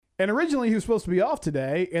And originally he was supposed to be off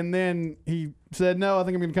today, and then he said, no, I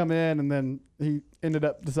think I'm going to come in, and then he ended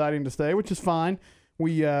up deciding to stay, which is fine.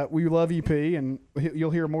 We love EP, and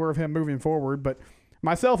you'll hear more of him moving forward. But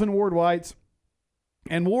myself and Ward Whites,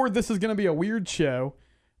 and Ward, this is going to be a weird show.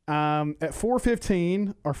 At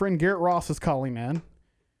 4:15, our friend Garrett Ross is calling in.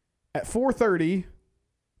 At 4:30,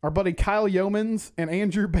 our buddy Kyle Yeomans and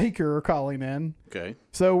Andrew Baker are calling in. Okay.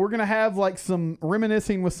 So we're going to have like some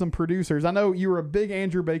reminiscing with some producers. I know you were a big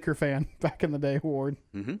Andrew Baker fan back in the day, Ward.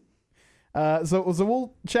 Mm-hmm. So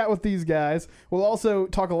we'll chat with these guys. We'll also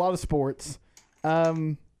talk a lot of sports. How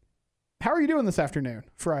are you doing this afternoon,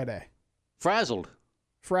 Friday? Frazzled.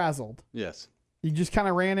 Yes. You just kind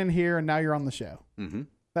of ran in here and now you're on the show. Mm-hmm.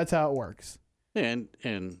 That's how it works. And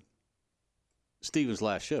Steven's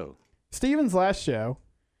last show.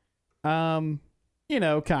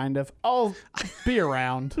 Kind of. I'll be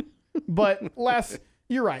around. But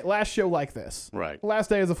you're right. Last show like this. Right. Last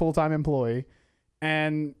day as a full-time employee.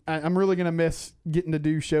 And I'm really going to miss getting to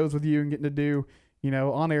do shows with you and getting to do,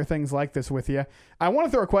 on-air things like this with you. I want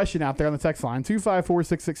to throw a question out there on the text line,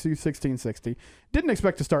 254-662-1660. Didn't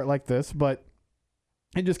expect to start like this, but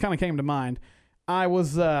it just kind of came to mind. I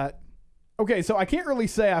was, okay, so I can't really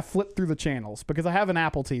say I flipped through the channels because I have an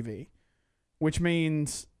Apple TV, which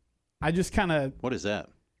means I just kind of... What is that?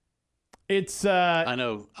 It's... I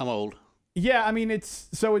know. I'm old. Yeah, I mean, it's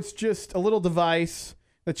just a little device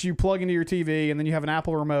that you plug into your TV, and then you have an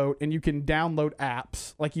Apple remote, and you can download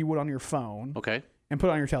apps like you would on your phone. Okay. And put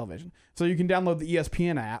it on your television. So you can download the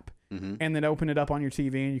ESPN app, mm-hmm. and then open it up on your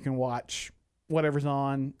TV, and you can watch whatever's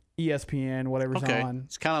on ESPN, whatever's on.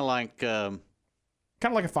 It's kind of like...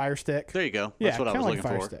 Kind of like a Fire Stick. There you go. That's what I was looking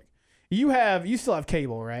for. Stick. You still have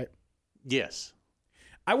cable, right? Yes.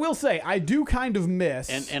 I will say, I do kind of miss...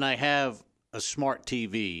 And I have a smart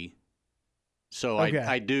TV, so okay.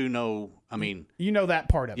 I do know, I mean... You know that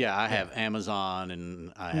part of it. Yeah, I have Amazon,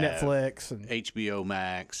 and I have... Netflix. And HBO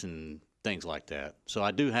Max, and things like that. So I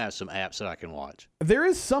do have some apps that I can watch. There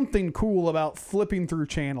is something cool about flipping through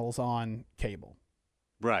channels on cable.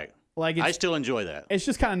 Right. Like I still enjoy that. It's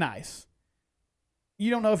just kind of nice. You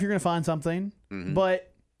don't know if you're going to find something, mm-hmm.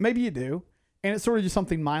 but maybe you do. And it's sort of just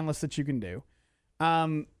something mindless that you can do.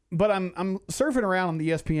 But I'm surfing around on the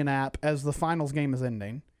ESPN app as the finals game is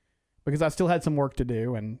ending because I still had some work to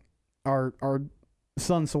do, and our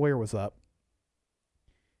son Sawyer was up.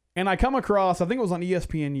 And I come across, I think it was on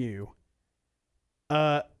ESPNU,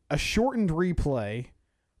 a shortened replay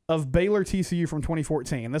of Baylor TCU from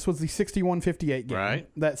 2014. This was the 61-58 game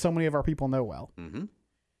that so many of our people know well. Mm-hmm.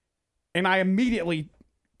 And I immediately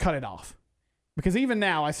cut it off because even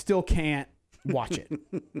now I still can't watch it.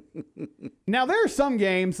 Now, there are some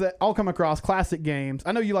games that I'll come across, classic games.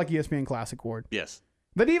 I know you like ESPN Classic, Ward. Yes.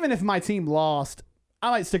 But even if my team lost,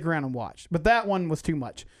 I might stick around and watch. But that one was too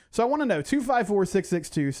much. So I want to know,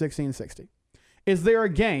 254-662-1660. Is there a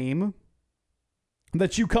game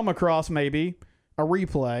that you come across, maybe, a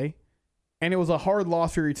replay, and it was a hard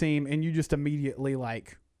loss for your team, and you just immediately,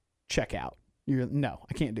 check out? No,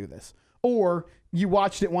 I can't do this. Or you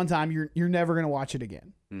watched it one time, you're never going to watch it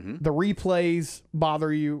again. Mm-hmm. The replays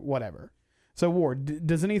bother you, whatever. So, Ward,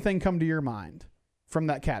 does anything come to your mind from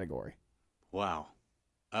that category? Wow.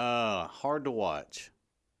 Hard to watch.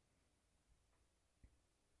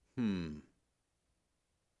 I mean,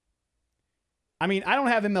 I don't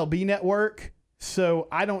have MLB Network, so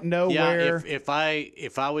I don't know where. If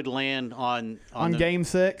I would land on Game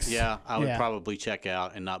 6, I would probably check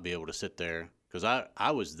out and not be able to sit there because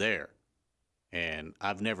I was there, and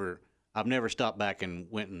I've never stopped back and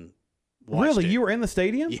went and watched Really, it. you were in the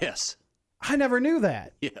stadium? Yes. I never knew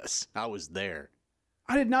that. Yes, I was there.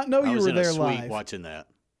 I did not know you were there live. I was in a suite live. watching that.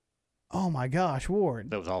 Oh my gosh, Ward!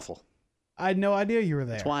 That was awful. I had no idea you were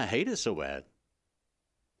there. That's why I hate it so bad.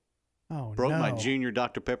 Oh, Broke my junior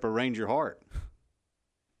Dr. Pepper Ranger heart.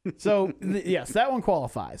 So, yes, that one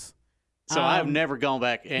qualifies. So I've never gone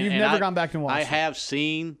back. You've never gone back and watched it. I have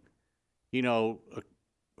seen, a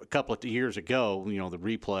couple of years ago, the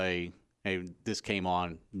replay, hey, this came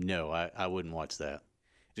on. No, I wouldn't watch that.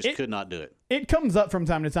 Could not do it. It comes up from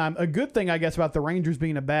time to time. A good thing, I guess, about the Rangers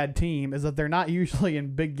being a bad team is that they're not usually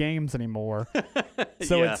in big games anymore.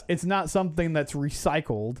 So it's not something that's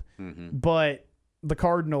recycled. Mm-hmm. But the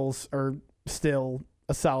Cardinals are still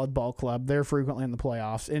a solid ball club. They're frequently in the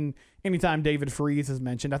playoffs. And anytime David Freese is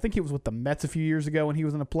mentioned, I think he was with the Mets a few years ago when he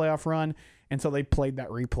was in a playoff run. And so they played that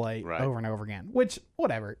replay over and over again, which,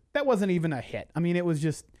 whatever. That wasn't even a hit. I mean, it was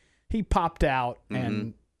just he popped out,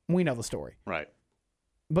 and we know the story. Right.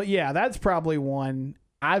 But yeah, that's probably one.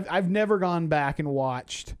 I've never gone back and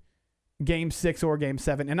watched Game 6 or Game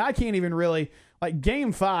 7, and I can't even really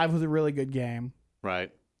Game 5 was a really good game. Right.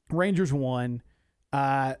 Rangers won.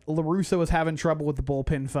 LaRusso was having trouble with the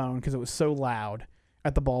bullpen phone because it was so loud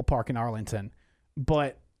at the ballpark in Arlington.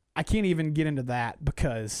 But I can't even get into that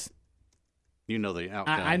because you know the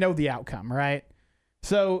outcome. I know the outcome, right?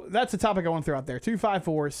 So that's the topic I want to throw out there.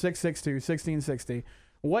 254-662-1660.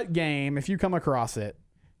 What game, if you come across it,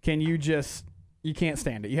 you can't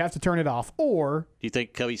stand it. You have to turn it off. Or do you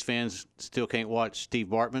think Cubbies fans still can't watch Steve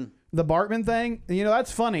Bartman? The Bartman thing,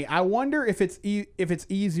 that's funny. I wonder if it's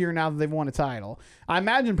easier now that they've won a title. I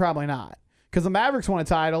imagine probably not, because the Mavericks won a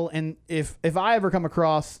title, and if I ever come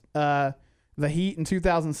across the Heat in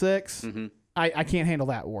 2006, I can't handle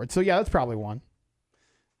that award. So yeah, that's probably one.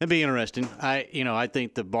 It'd be interesting. I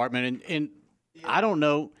think the Bartman and I don't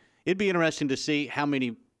know. It'd be interesting to see how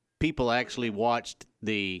many people actually watched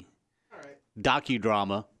the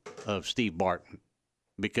docudrama of Steve Bartman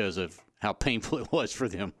because of how painful it was for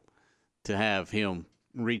them to have him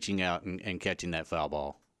reaching out and catching that foul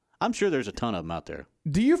ball. I'm sure there's a ton of them out there.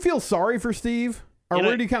 Do you feel sorry for Steve? Or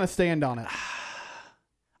where do you kind of stand on it?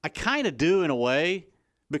 I kind of do in a way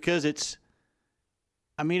because it's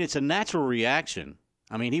a natural reaction.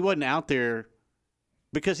 I mean, he wasn't out there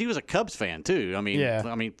because he was a Cubs fan too. I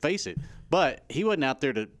mean, face it. But he wasn't out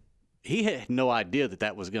there he had no idea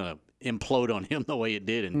that was going to implode on him the way it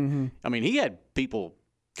did. And I mean, he had people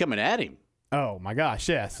coming at him. Oh, my gosh,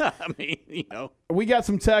 yes. I mean, We got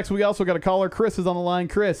some text. We also got a caller. Chris is on the line.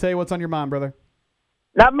 Chris, hey, what's on your mind, brother?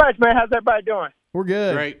 Not much, man. How's everybody doing? We're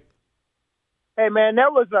good. Great. Hey, man,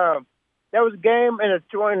 that was a game in the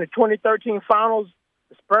 2013 finals,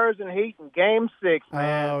 the Spurs and Heat in Game 6,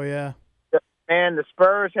 man. Oh, yeah. And the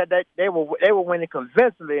Spurs had that. They were winning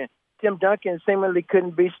convincingly, and Tim Duncan seemingly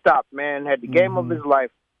couldn't be stopped, man. Had the game of his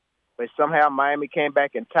life. But somehow Miami came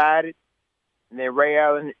back and tied it. And then Ray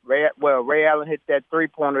Allen hit that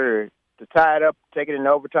three-pointer to tie it up, take it in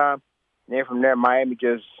overtime. And then from there, Miami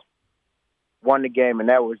just won the game, and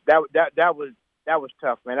that was tough,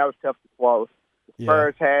 man. That was tough to swallow. The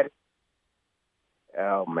Spurs had it.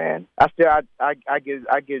 Oh man, I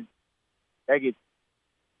get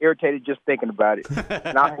irritated just thinking about it.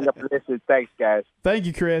 And I'll hang up and listen. Thanks, guys. Thank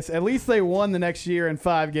you, Chris. At least they won the next year in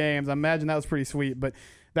 5 games. I imagine that was pretty sweet, but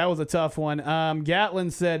that was a tough one.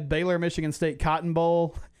 Gatlin said Baylor Michigan State Cotton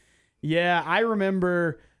Bowl. Yeah, I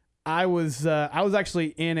remember I was actually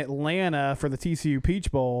in Atlanta for the TCU Peach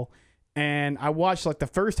Bowl, and I watched like the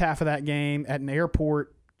first half of that game at an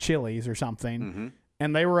airport Chili's or something,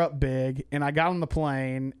 and they were up big, and I got on the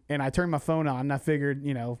plane, and I turned my phone on, and I figured,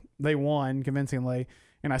 they won convincingly,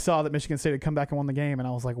 and I saw that Michigan State had come back and won the game, and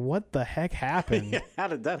I was like, what the heck happened? How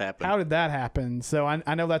did that happen? So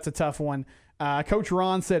I know that's a tough one. Coach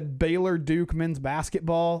Ron said Baylor Duke men's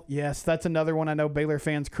basketball. Yes, that's another one I know Baylor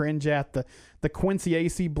fans cringe at, the Quincy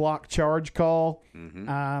AC block charge call.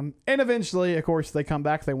 And eventually, of course, they come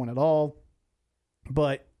back, they win it all.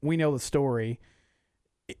 But we know the story.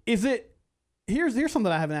 Here's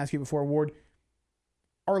something I haven't asked you before, Ward.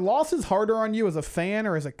 Are losses harder on you as a fan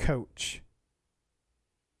or as a coach?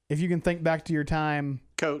 If you can think back to your time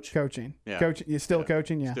coaching. Yeah. Coaching. You're still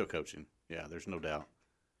coaching? Yeah. Still coaching. Yeah, there's no doubt.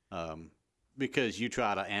 Because you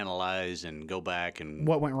try to analyze and go back and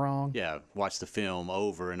what went wrong. Yeah, watch the film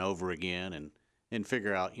over and over again and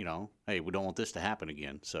figure out, hey, we don't want this to happen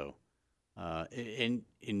again. So, and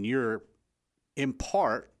you're in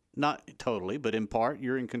part, not totally, but in part,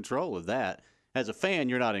 you're in control of that. As a fan,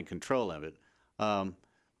 you're not in control of it.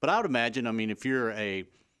 But I would imagine, if you're a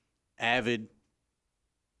avid,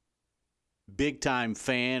 big time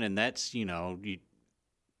fan, and that's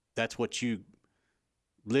that's what you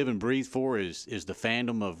live and breathe for is the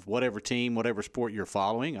fandom of whatever team, whatever sport you're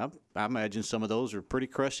following. I imagine some of those are pretty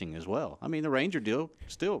crushing as well. The Ranger deal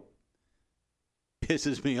still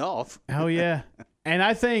pisses me off. Oh yeah, and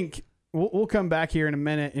I think we'll come back here in a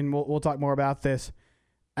minute and we'll talk more about this.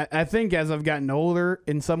 I think as I've gotten older,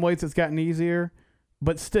 in some ways it's gotten easier,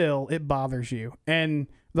 but still it bothers you. And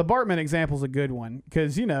the Bartman example is a good one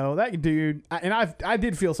because that dude, I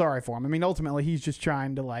did feel sorry for him. Ultimately he's just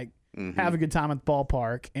trying to have a good time at the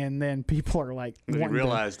ballpark, and then people are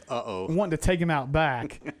wanting to take him out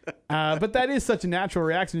back. But that is such a natural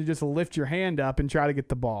reaction to just lift your hand up and try to get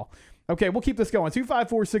the ball. Okay, we'll keep this going.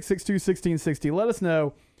 254-662-1660. Let us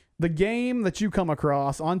know the game that you come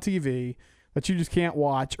across on TV that you just can't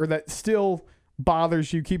watch or that still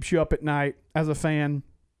bothers you, keeps you up at night as a fan.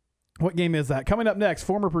 What game is that? Coming up next,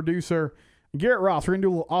 former producer Garrett Ross, we're going to do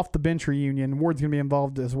a little off-the-bench reunion. Ward's going to be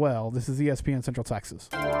involved as well. This is ESPN Central Texas.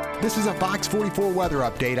 This is a Fox 44 weather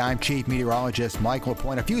update. I'm Chief Meteorologist Mike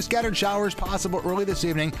LaPointe. A few scattered showers possible early this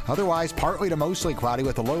evening. Otherwise, partly to mostly cloudy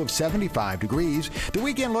with a low of 75 degrees. The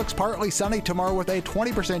weekend looks partly sunny tomorrow with a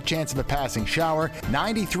 20% chance of a passing shower.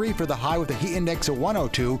 93 for the high with a heat index of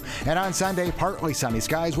 102. And on Sunday, partly sunny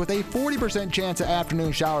skies with a 40% chance of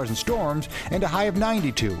afternoon showers and storms and a high of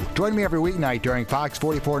 92. Join me every weeknight during Fox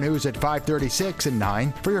 44 News at 5:36 and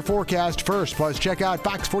 9 for your forecast first. Plus, check out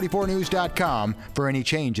fox44news.com for any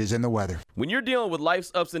changes in the weather. When you're dealing with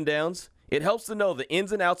life's ups and downs, it helps to know the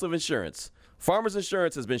ins and outs of insurance. Farmers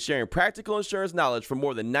Insurance has been sharing practical insurance knowledge for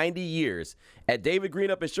more than 90 years. At David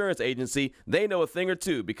Greenup Insurance Agency, they know a thing or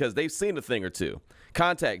two because they've seen a thing or two.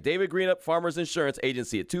 Contact David Greenup Farmers Insurance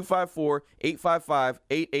Agency at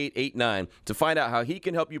 254-855-8889 to find out how he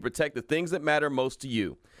can help you protect the things that matter most to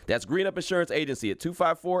you. That's Greenup Insurance Agency at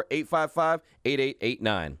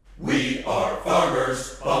 254-855-8889. We are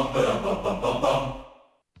farmers. Bum, ba-dum, bum, bum, bum, bum.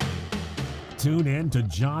 Tune in to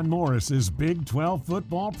John Morris's Big 12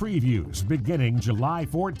 football previews beginning July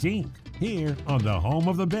 14th here on the home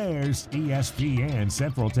of the Bears, ESPN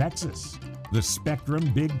Central Texas. The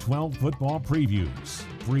Spectrum Big 12 football previews,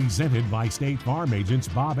 presented by State Farm agents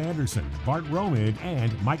Bob Anderson, Bart Romid,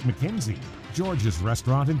 and Mike McKenzie. George's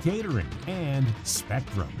Restaurant and Catering, and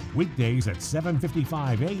Spectrum. Weekdays at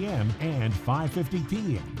 7:55 a.m. and 5:50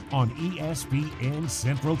 p.m. on ESPN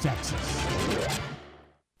Central Texas.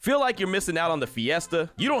 Feel like you're missing out on the fiesta?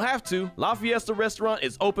 You don't have to. La Fiesta Restaurant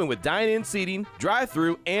is open with dine-in seating,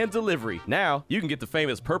 drive-thru, and delivery. Now, you can get the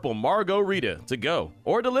famous purple Margarita to go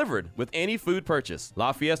or delivered with any food purchase.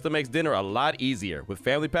 La Fiesta makes dinner a lot easier with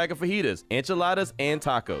family pack of fajitas, enchiladas, and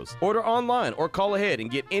tacos. Order online or call ahead and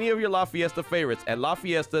get any of your La Fiesta favorites at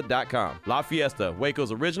lafiesta.com. La Fiesta,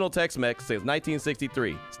 Waco's original Tex-Mex since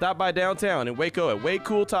 1963. Stop by downtown in Waco at Way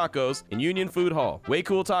Cool Tacos and Union Food Hall. Way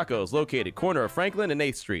Cool Tacos, located corner of Franklin and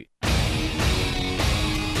 8th Street.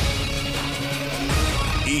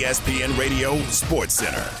 ESPN Radio Sports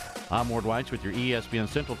Center. I'm Ward Weitz with your ESPN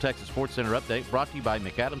Central Texas Sports Center update, brought to you by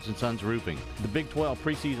McAdams & Sons Roofing. The Big 12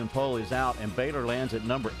 preseason poll is out, and Baylor lands at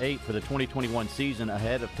number 8 for the 2021 season,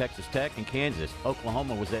 ahead of Texas Tech and Kansas.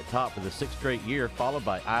 Oklahoma was at top for the 6th straight year, followed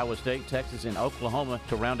by Iowa State, Texas, and Oklahoma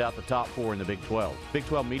to round out the top 4 in the Big 12. Big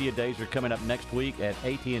 12 Media Days are coming up next week at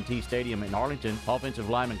AT&T Stadium in Arlington. Offensive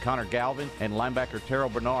lineman Connor Galvin and linebacker Terrell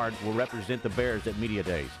Bernard will represent the Bears at Media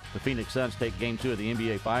Days. The Phoenix Suns take Game 2 of the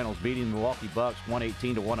NBA Finals, beating the Milwaukee Bucks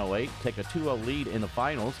 118-108. Take a 2-0 lead in the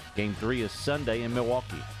finals. Game 3 is Sunday in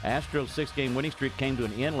Milwaukee. Astros' 6-game winning streak came to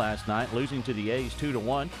an end last night, losing to the A's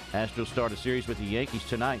 2-1. Astros start a series with the Yankees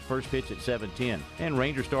tonight, first pitch at 7:10. And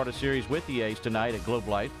Rangers start a series with the A's tonight at Globe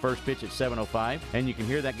Life, first pitch at 7:05. And you can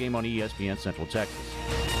hear that game on ESPN Central Texas.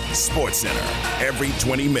 Sports Center, every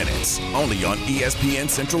 20 minutes, only on ESPN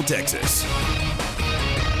Central Texas.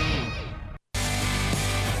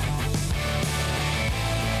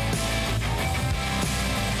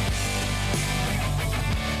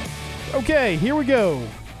 Okay, here we go.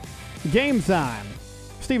 Game time.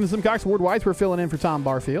 Stephen Simcox, Ward Weitz, we're filling in for Tom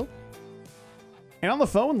Barfield. And on the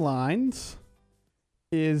phone lines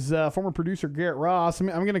is former producer Garrett Ross. I'm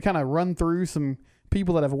going to kind of run through some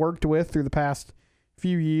people that I've worked with through the past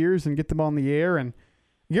few years and get them on the air. And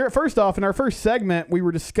Garrett, first off, in our first segment, we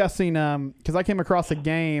were discussing, because I came across a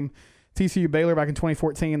game, TCU Baylor back in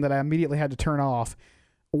 2014, that I immediately had to turn off.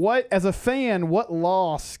 As a fan, what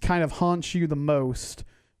loss kind of haunts you the most?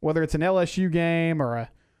 Whether it's an LSU game or a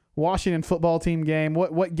Washington football team game,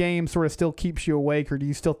 what game sort of still keeps you awake, or do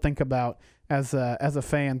you still think about as a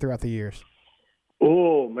fan throughout the years?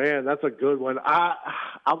 Oh man, that's a good one.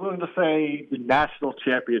 I'm going to say the national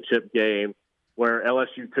championship game where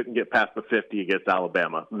LSU couldn't get past the 50 against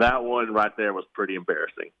Alabama. That one right there was pretty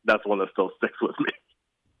embarrassing. That's one that still sticks with me.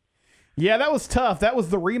 Yeah, that was tough. That was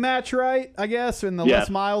the rematch, right? I guess in the Les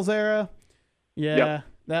Miles era. Yeah, yep.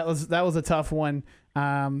 that was a tough one.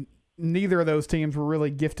 Neither of those teams were really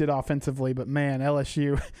gifted offensively, but man,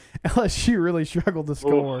 LSU really struggled to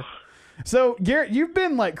score. Oof. So Garrett, you've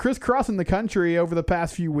been like crisscrossing the country over the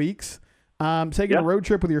past few weeks, taking a road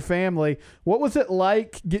trip with your family. What was it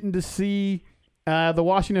like getting to see the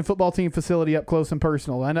Washington football team facility up close and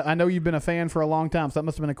personal? I know you've been a fan for a long time, so that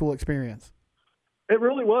must have been a cool experience. It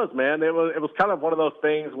really was, man. It was kind of one of those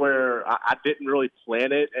things where I didn't really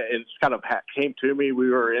plan it. It just kind of came to me. We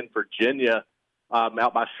were in Virginia,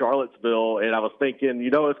 out by Charlottesville, and I was thinking,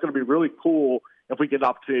 it's going to be really cool if we get an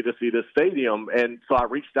opportunity to see this stadium. And so I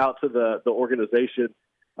reached out to the organization,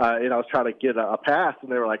 and I was trying to get a pass,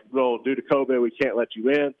 and they were like, well, due to COVID, we can't let you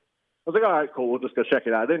in. I was like, all right, cool, we'll just go check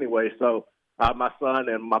it out anyway. So My son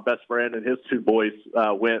and my best friend and his two boys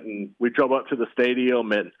went, and we drove up to the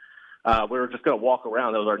stadium, and we were just going to walk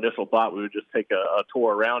around. That was our initial thought. We would just take a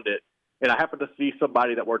tour around it. And I happened to see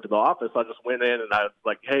somebody that worked in the office. I just went in, and I was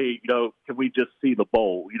like, hey, can we just see the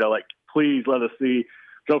bowl? Please let us see.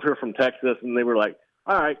 Drove here from Texas, and they were like,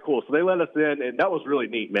 all right, cool. So they let us in, and that was really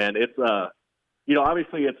neat, man. It's,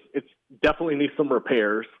 obviously it's definitely needs some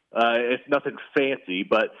repairs. It's nothing fancy,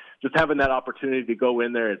 but just having that opportunity to go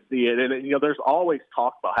in there and see it. And, there's always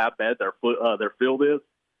talk about how bad their field is.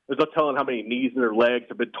 There's no telling how many knees and their legs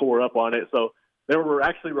have been tore up on it. So they were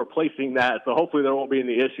actually replacing that. So hopefully there won't be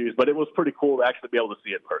any issues, but it was pretty cool to actually be able to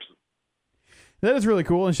see it in person. That is really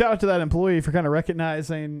cool. And shout out to that employee for kind of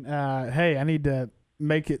recognizing, hey, I need to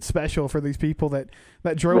make it special for these people that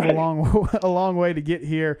drove a long way to get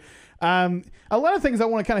here. A lot of things I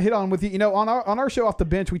want to kind of hit on with you. On our show Off the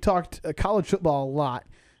Bench, we talked college football a lot.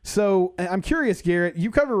 So I'm curious, Garrett, you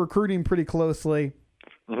cover recruiting pretty closely.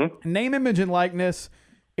 Mm-hmm. Name, image, and likeness.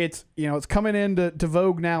 It's it's coming into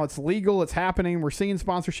vogue now. It's legal. It's happening. We're seeing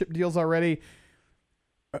sponsorship deals already.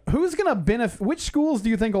 Who's going to benefit? Which schools do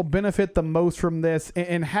you think will benefit the most from this?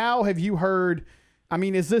 And how have you heard? I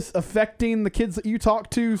mean, is this affecting the kids that you talk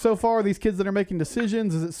to so far? These kids that are making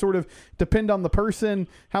decisions? Does it sort of depend on the person?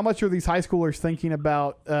 How much are these high schoolers thinking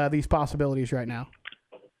about these possibilities right now?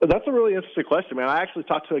 That's a really interesting question, man. I actually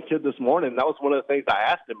talked to a kid this morning. That was one of the things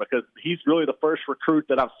I asked him because he's really the first recruit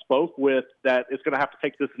that I've spoke with that is going to have to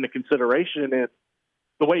take this into consideration. And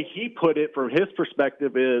the way he put it from his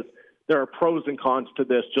perspective is there are pros and cons to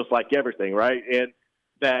this, just like everything, right? And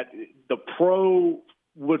that the pro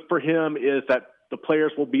would for him is that the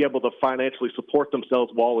players will be able to financially support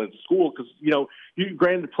themselves while in school because,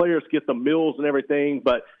 granted players get the meals and everything,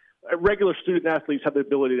 but regular student athletes have the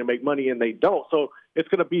ability to make money and they don't. So it's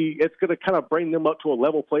going to kind of bring them up to a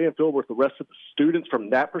level playing field with the rest of the students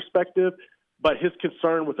from that perspective. But his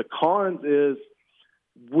concern with the cons is,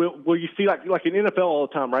 will you see like in NFL all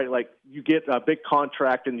the time, right? Like you get a big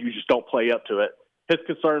contract and you just don't play up to it. His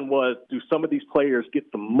concern was, do some of these players get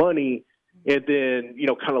some money and then,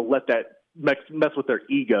 kind of let that mess with their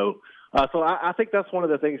ego? So I think that's one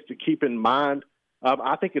of the things to keep in mind.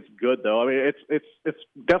 I think it's good though. I mean, it's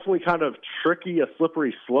definitely kind of tricky, a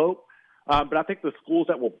slippery slope. But I think the schools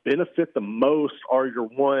that will benefit the most are your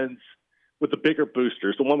ones with the bigger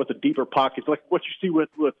boosters, the one with the deeper pockets, like what you see with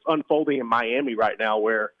what's unfolding in Miami right now,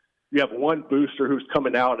 where you have one booster who's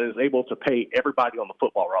coming out and is able to pay everybody on the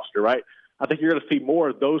football roster, right? I think you're going to see more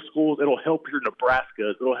of those schools. It'll help your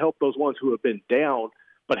Nebraskas. It'll help those ones who have been down,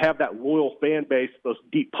 but have that loyal fan base, those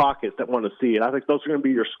deep pockets that want to see it. I think those are going to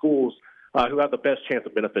be your schools who have the best chance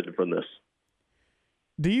of benefiting from this.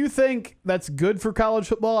 Do you think that's good for college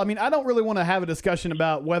football? I mean, I don't really want to have a discussion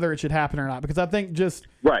about whether it should happen or not, because I think just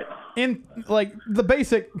right in like the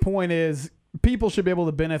basic point is people should be able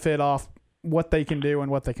to benefit off what they can do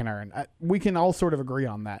and what they can earn. We can all sort of agree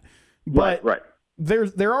on that. But right.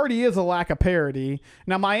 There already is a lack of parity.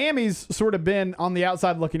 Now, Miami's sort of been on the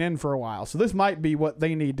outside looking in for a while, so this might be what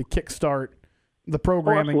they need to kickstart the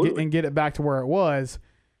program and get it back to where it was.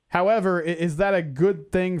 However, is that a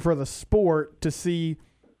good thing for the sport to see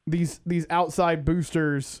these outside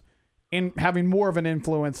boosters in having more of an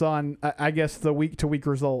influence on, I guess, the week-to-week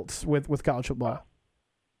results with college football?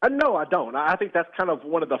 No, I don't. I think that's kind of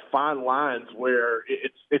one of the fine lines where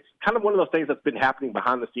it's kind of one of those things that's been happening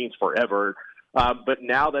behind the scenes forever. But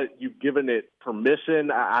now that you've given it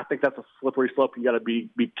permission, I think that's a slippery slope you got to be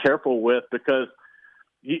careful with, because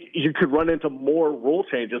you could run into more rule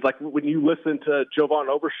changes. Like when you listen to Jovan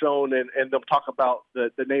Overshone and them talk about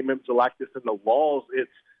the name, image, and likeness and the laws,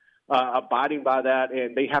 it's abiding by that,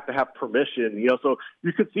 and they have to have permission. So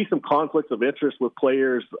you could see some conflicts of interest with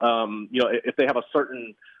players. If they have a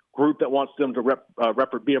certain group that wants them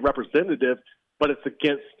to be a representative, but it's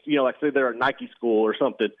against, like say they're a Nike school or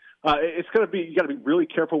something. It's going to be, you got to be really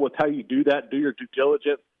careful with how you do that. Do your due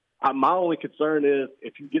diligence. My only concern is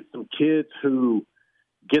if you get some kids who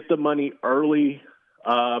get the money early,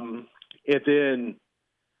 and then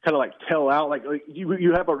kind of like tell out, like you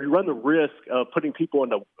run the risk of putting people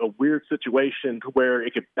in a weird situation to where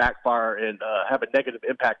it could backfire and have a negative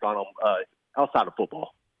impact on them outside of football.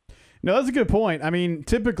 No, that's a good point. I mean,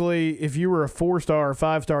 typically, if you were a 4-star or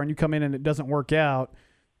 5-star and you come in and it doesn't work out,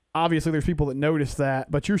 obviously there's people that notice that,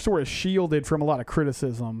 but you're sort of shielded from a lot of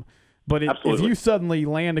criticism. But if you suddenly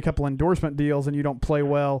land a couple endorsement deals and you don't play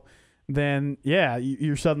well, then, yeah,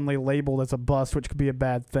 you're suddenly labeled as a bust, which could be a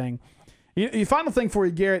bad thing. Final thing for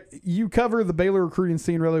you, Garrett, you cover the Baylor recruiting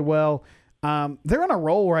scene really well. They're on a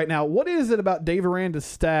roll right now. What is it about Dave Aranda's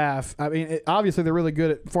staff? I mean, obviously they're really good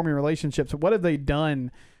at forming relationships. What have they done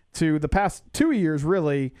to the past 2 years,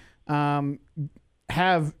 really,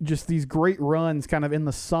 have just these great runs kind of in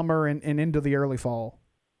the summer and into the early fall?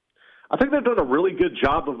 I think they've done a really good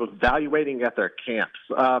job of evaluating at their camps.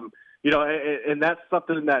 And that's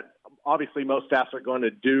something that obviously most staffs are going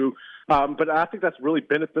to do. But I think that's really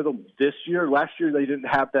benefited them this year. Last year, they didn't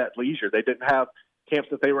have that leisure. They didn't have camps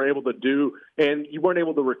that they were able to do, and you weren't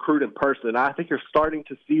able to recruit in person. I think you're starting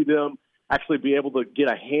to see them actually be able to get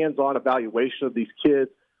a hands-on evaluation of these kids,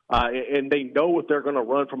 and they know what they're going to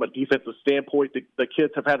run from a defensive standpoint. The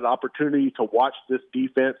kids have had an opportunity to watch this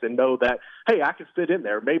defense and know that, hey, I can fit in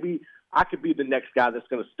there. Maybe I could be the next guy that's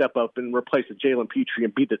going to step up and replace a Jalen Petrie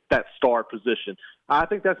and be that star position. I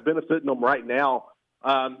think that's benefiting them right now.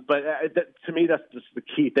 But to me, that's just the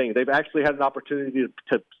key thing. They've actually had an opportunity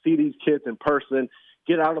to see these kids in person,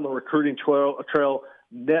 get out on the recruiting trail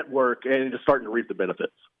network, and just starting to reap the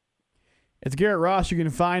benefits. It's Garrett Ross. You can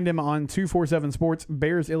find him on 247 Sports.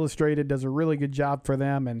 Bears Illustrated does a really good job for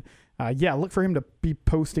them. And, look for him to be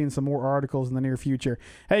posting some more articles in the near future.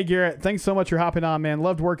 Hey, Garrett, thanks so much for hopping on, man.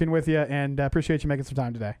 Loved working with you, and appreciate you making some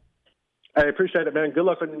time today. I appreciate it, man. Good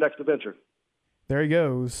luck on your next adventure. There he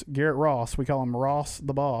goes, Garrett Ross. We call him Ross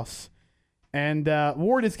the Boss. And,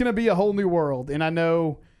 Ward, it's going to be a whole new world. And I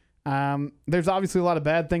know there's obviously a lot of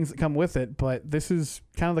bad things that come with it, but this is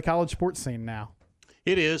kind of the college sports scene now.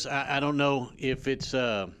 It is. I don't know if it's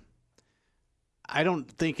I don't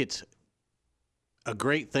think it's a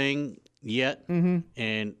great thing yet,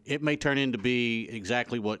 and it may turn into be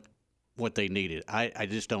exactly what they needed. I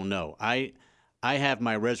just don't know. I have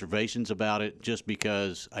my reservations about it just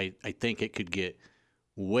because I think it could get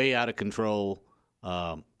way out of control.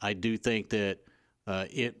 I do think that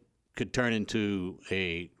it could turn into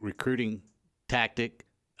a recruiting tactic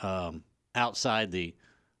outside the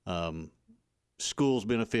school's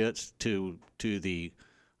benefits to the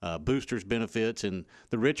boosters' benefits, and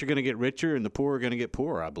the rich are going to get richer and the poor are going to get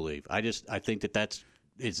poorer, I believe. I think that's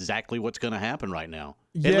exactly what's going to happen right now,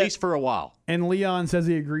 at least for a while. And Leon says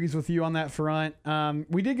he agrees with you on that front.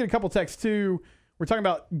 We did get a couple texts, too. We're talking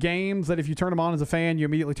about games that if you turn them on as a fan, you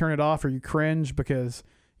immediately turn it off or you cringe because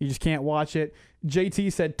you just can't watch it.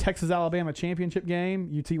 JT said Texas-Alabama championship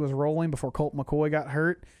game. UT was rolling before Colt McCoy got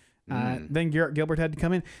hurt. Then Garrett Gilbert had to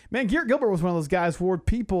come in. Man, Garrett Gilbert was one of those guys where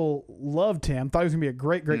people loved him, thought he was going to be a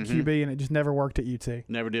great QB, and it just never worked at UT.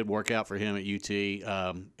 Never did work out for him at UT.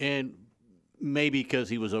 And maybe because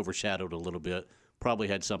he was overshadowed a little bit, probably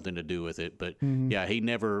had something to do with it. But, yeah, he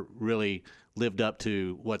never really lived up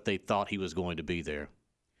to what they thought he was going to be there.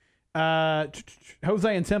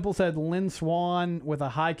 Jose in Temple said Lynn Swann with a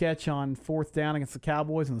high catch on 4th down against the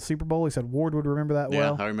Cowboys in the Super Bowl. He said Ward would remember that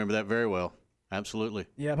well. Yeah, I remember that very well. Absolutely.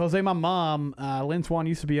 Yeah, Jose, my mom, Lynn Swann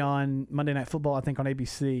used to be on Monday Night Football, I think, on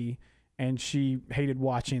ABC, and she hated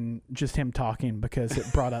watching just him talking because it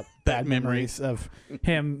brought up bad memories of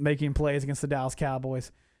him making plays against the Dallas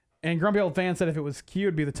Cowboys. And Grumpy Old Fan said if it was Q,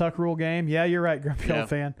 it'd be the Tuck Rule game. Yeah, you're right, Grumpy Old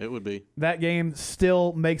Fan. It would be. That game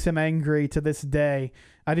still makes him angry to this day.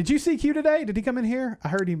 Did you see Q today? Did he come in here? I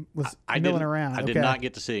heard he was milling around. I did not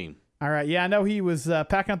get to see him. All right. Yeah, I know he was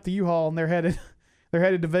packing up the U-Haul, and they're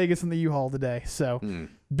headed to Vegas in the U-Haul today. So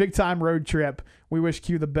big time road trip. We wish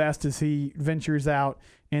Q the best as he ventures out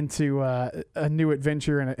into a new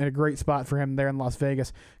adventure and a great spot for him there in Las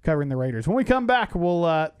Vegas covering the Raiders. When we come back,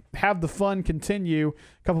 we'll have the fun continue.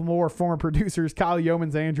 A couple more former producers, Kyle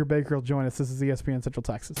Yeomans and Andrew Baker, will join us. This is ESPN Central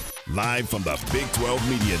Texas. Live from the Big 12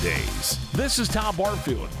 Media Days. This is Tom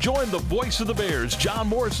Barfield. Join the voice of the Bears, John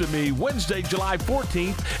Morris, and me Wednesday, July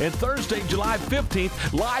 14th and Thursday, July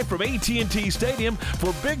 15th, live from AT&T Stadium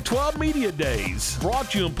for Big 12 Media Days.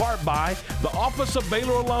 Brought to you in part by the Office of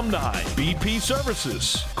Baylor Alumni, BP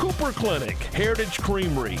Services, Cooper Clinic, Heritage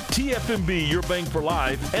Creamery, TFMB, Your Bank for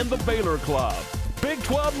Life, and the Baylor Club. Big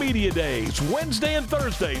 12 Media Days, Wednesday and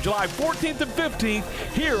Thursday, July 14th and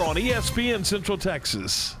 15th, here on ESPN Central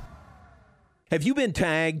Texas. Have you been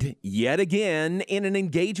tagged yet again in an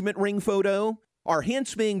engagement ring photo? Are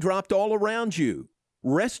hints being dropped all around you?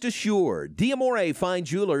 Rest assured, D'Amore Fine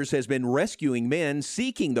Jewelers has been rescuing men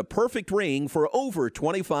seeking the perfect ring for over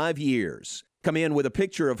 25 years. Come in with a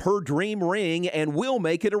picture of her dream ring and we'll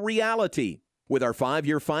make it a reality. With our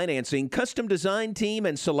 5-year financing, custom design team,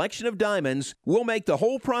 and selection of diamonds, we'll make the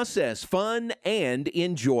whole process fun and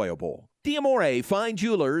enjoyable. D'Amore Fine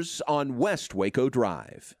Jewelers on West Waco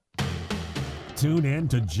Drive. Tune in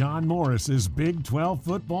to John Morris's Big 12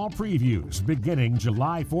 football previews beginning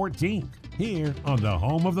July 14th here on the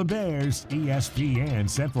home of the Bears, ESPN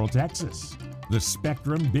Central Texas. The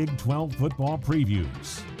Spectrum Big 12 football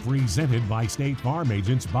previews. Presented by State Farm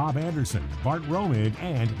agents Bob Anderson, Bart Romig,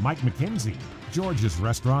 and Mike McKenzie. George's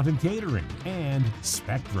Restaurant and Catering, and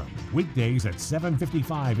Spectrum. Weekdays at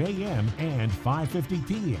 7:55 a.m. and 5:50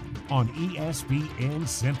 p.m. on ESPN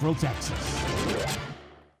Central Texas.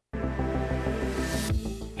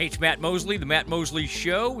 Hey, it's Matt Mosley, The Matt Mosley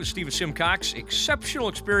Show with Stephen Simcox. Exceptional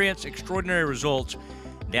experience, extraordinary results.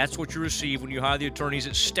 That's what you receive when you hire the attorneys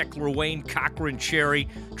at Steckler, Wayne, Cochran, Cherry,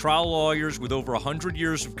 trial lawyers with over 100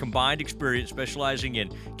 years of combined experience specializing in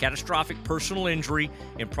catastrophic personal injury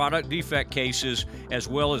and product defect cases, as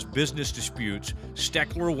well as business disputes.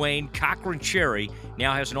 Steckler, Wayne, Cochran, Cherry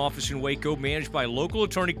now has an office in Waco managed by local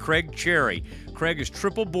attorney Craig Cherry. Craig is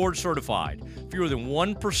triple board certified. Fewer than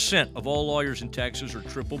 1% of all lawyers in Texas are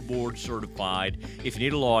triple board certified. If you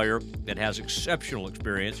need a lawyer that has exceptional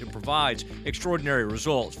experience and provides extraordinary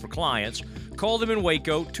results for clients, call them in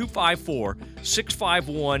Waco,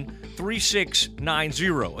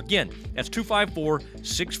 254-651-3690. Again, that's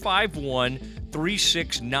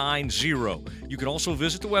 254-651-3690. You can also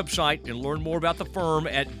visit the website and learn more about the firm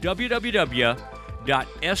at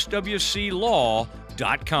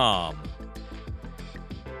www.swclaw.com.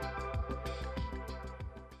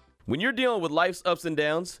 When you're dealing with life's ups and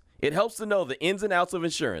downs, it helps to know the ins and outs of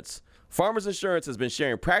insurance. Farmers Insurance has been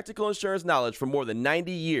sharing practical insurance knowledge for more than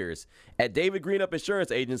 90 years. At David Greenup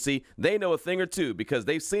Insurance Agency, they know a thing or two because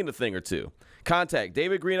they've seen a thing or two. Contact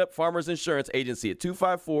David Greenup Farmers Insurance Agency at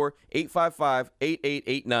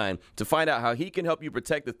 254-855-8889 to find out how he can help you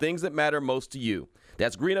protect the things that matter most to you.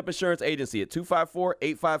 That's Greenup Insurance Agency at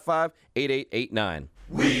 254-855-8889.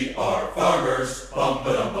 We are farmers. Bum,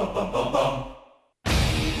 ba-dum, bum, bum, bum, bum.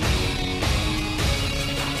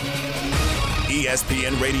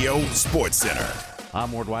 ESPN Radio Sports Center.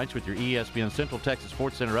 I'm Ward Weitz with your ESPN Central Texas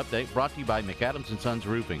Sports Center update, brought to you by McAdams & Sons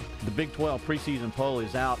Roofing. The Big 12 preseason poll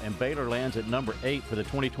is out, and Baylor lands at number 8 for the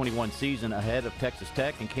 2021 season, ahead of Texas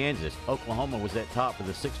Tech and Kansas. Oklahoma was at top for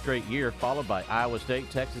the 6th straight year, followed by Iowa State,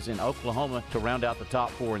 Texas, and Oklahoma to round out the top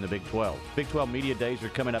 4 in the Big 12. Big 12 Media Days are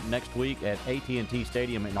coming up next week at AT&T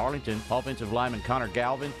Stadium in Arlington. Offensive lineman Connor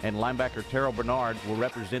Galvin and linebacker Terrell Bernard will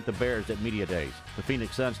represent the Bears at Media Days. The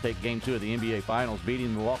Phoenix Suns take Game 2 of the NBA Finals,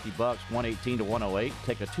 beating the Milwaukee Bucks 118-108.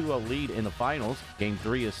 Take a 2-0 lead in the finals. Game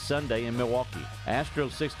 3 is Sunday in Milwaukee.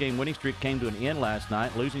 Astros' 6-game winning streak came to an end last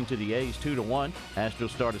night, losing to the A's 2-1.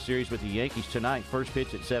 Astros start a series with the Yankees tonight, first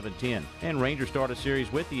pitch at 7:10. And Rangers start a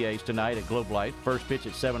series with the A's tonight at Globe Life, first pitch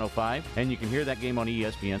at 7:05. And you can hear that game on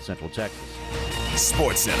ESPN Central Texas.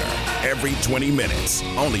 Sports Center, every 20 minutes,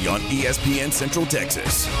 only on ESPN Central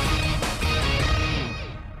Texas.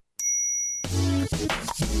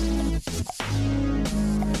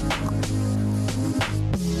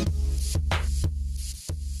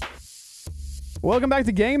 Welcome back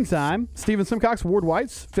to Game Time. Stephen Simcox, Ward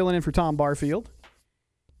Weitz, filling in for Tom Barfield.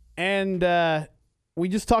 And we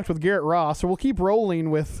just talked with Garrett Ross, so we'll keep rolling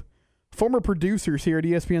with former producers here at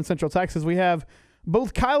ESPN Central Texas. We have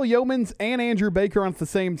both Kyle Yeomans and Andrew Baker on at the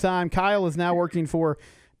same time. Kyle is now working for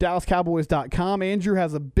DallasCowboys.com. Andrew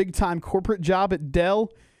has a big-time corporate job at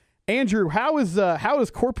Dell. Andrew, how is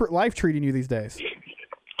corporate life treating you these days?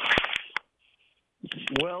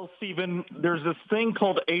 Well, Stephen, there's this thing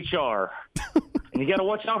called HR, and you got to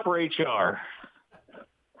watch out for HR.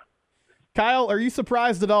 Kyle, are you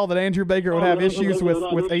surprised at all that Andrew Baker would have issues with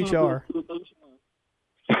HR?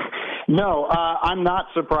 No, I'm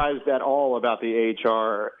not surprised at all about the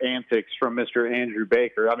HR antics from Mr. Andrew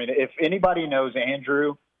Baker. I mean, if anybody knows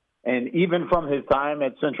Andrew, and even from his time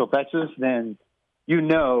at Central Texas, then you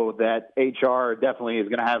know that HR definitely is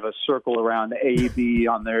going to have a circle around AEB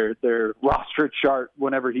on their roster chart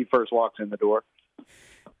whenever he first walks in the door.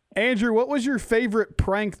 Andrew, what was your favorite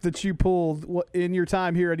prank that you pulled in your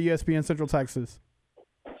time here at ESPN Central Texas?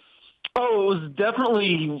 Oh, it was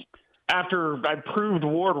definitely after I proved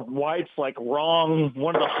Ward Weitz wrong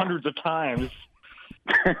one of the hundreds of times,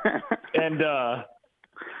 and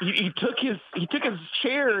he took his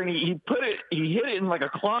chair and he hid it in like a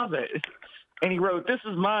closet. And he wrote, "This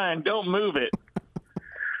is mine, don't move it."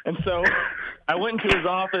 And so I went into his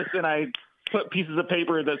office and I put pieces of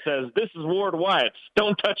paper that says, "This is Ward Weitz,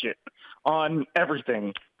 don't touch it," on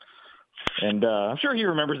everything. And I'm sure he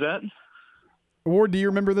remembers that. Ward, do you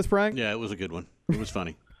remember this prank? Yeah, it was a good one. It was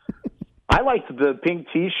funny. I liked the pink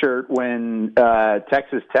T-shirt when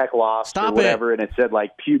Texas Tech lost or whatever, and it said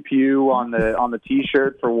 "pew pew" on the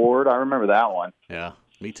T-shirt for Ward. I remember that one. Yeah.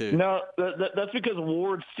 Me too. No, that's because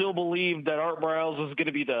Ward still believed that Art Briles was going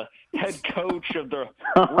to be the head coach of the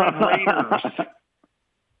Red Raiders.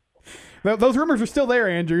 Now, those rumors are still there,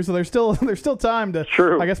 Andrew, so there's still time to,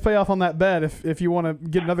 I guess, pay off on that bet if you want to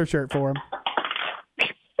get another shirt for him.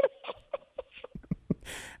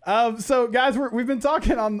 So, guys, we've been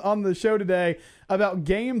talking on the show today about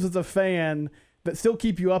games as a fan that still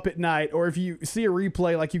keep you up at night, or if you see a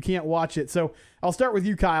replay, like you can't watch it. So I'll start with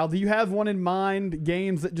you, Kyle. Do you have one in mind,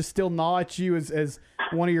 games that just still gnaw at you as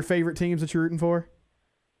one of your favorite teams that you're rooting for?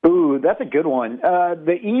 Ooh, that's a good one.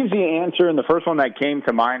 The easy answer and the first one that came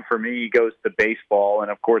to mind for me goes to baseball, and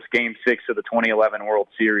of course Game 6 of the 2011 World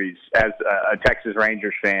Series as a Texas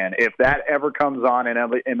Rangers fan. If that ever comes on in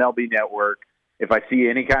MLB Network, if I see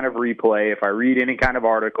any kind of replay, if I read any kind of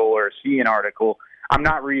article or see an article, I'm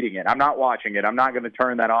not reading it. I'm not watching it. I'm not going to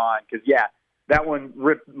turn that on because, yeah, that one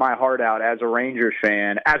ripped my heart out as a Rangers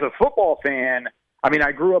fan. As a football fan, I mean,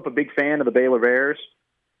 I grew up a big fan of the Baylor Bears.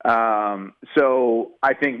 So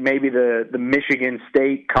I think maybe the Michigan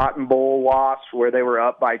State Cotton Bowl loss where they were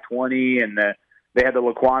up by 20 and they had the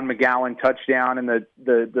Laquan McGowan touchdown in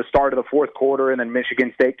the start of the fourth quarter, and then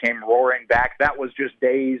Michigan State came roaring back. That was just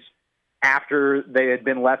days after they had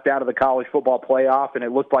been left out of the college football playoff, and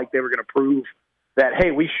it looked like they were going to prove that,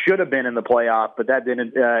 hey, we should have been in the playoff, but that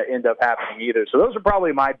didn't end up happening either. So those are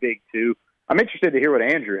probably my big two. I'm interested to hear what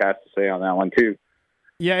Andrew has to say on that one, too.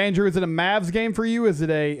 Yeah, Andrew, is it a Mavs game for you? Is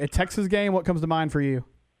it a Texas game? What comes to mind for you?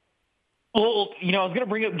 Well, I was going to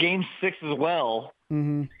bring up Game 6 as well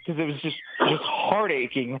because it was just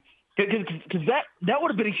heart-aching. Because that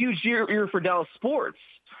would have been a huge year for Dallas sports.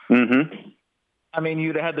 Mm-hmm. I mean,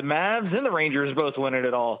 you'd have had the Mavs and the Rangers both winning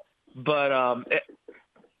it all. But I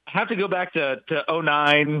have to go back to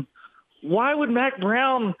 2009. Why would Mac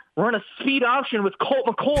Brown run a speed option with Colt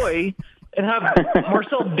McCoy and have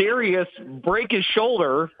Marcel Darius break his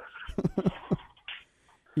shoulder?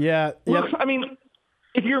 Yeah. Look, I mean,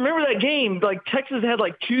 if you remember that game, like Texas had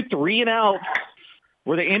like 2 3-and-outs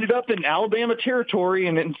where they ended up in Alabama territory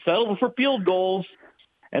and then settled for field goals.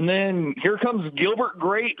 And then here comes Gilbert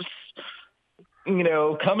Grapes,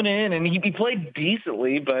 coming in, and he played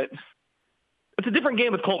decently, but it's a different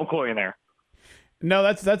game with Colt McCoy in there. No,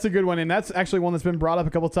 that's a good one, and that's actually one that's been brought up a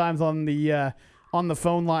couple times on the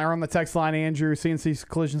phone line or on the text line. Andrew, CNC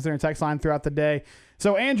Collision Center text line throughout the day.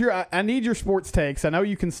 So, Andrew, I need your sports takes. I know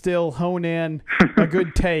you can still hone in a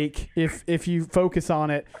good take if you focus on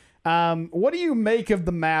it. What do you make of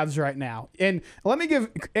the Mavs right now? And let me give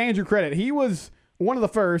Andrew credit. He was one of the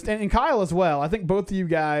first, and Kyle as well. I think both of you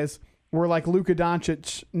guys were like Luka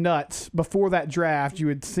Doncic nuts before that draft. You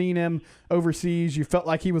had seen him overseas. You felt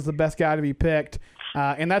like he was the best guy to be picked.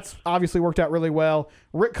 And that's obviously worked out really well.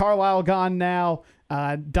 Rick Carlisle gone now.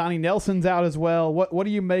 Donnie Nelson's out as well. What do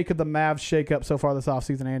you make of the Mavs shakeup so far this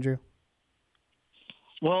offseason, Andrew?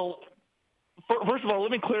 Well, first of all,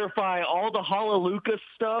 let me clarify all the Hallelujah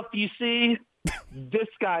stuff you see. This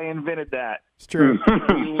guy invented that. It's true.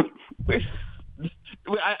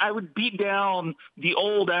 I would beat down the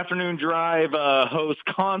old afternoon drive host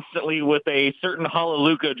constantly with a certain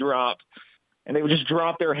Hallelujah drop, and they would just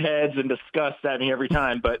drop their heads in disgust at me every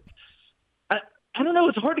time. But I don't know.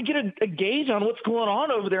 It's hard to get a gauge on what's going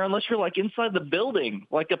on over there unless you're like inside the building.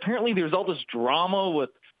 Like apparently there's all this drama with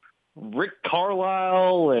Rick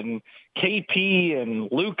Carlisle and KP and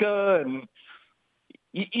Luka, and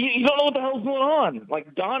you don't know what the hell's going on.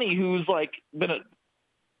 Like Donnie, who's like been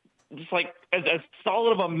just like as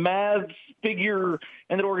solid of a Mavs figure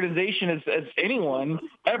in that organization as anyone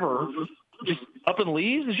ever, just up and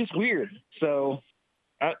leaves. It's just weird. So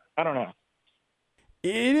I don't know.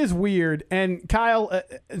 It is weird. And Kyle,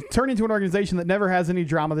 turn into an organization that never has any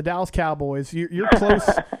drama. The Dallas Cowboys. You're close.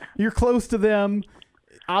 You're close to them.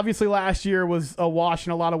 Obviously, last year was a wash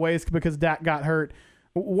in a lot of ways because Dak got hurt.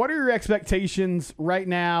 What are your expectations right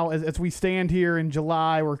now as we stand here in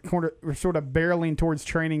July? We're sort of barreling towards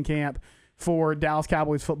training camp for Dallas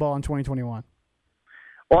Cowboys football in 2021.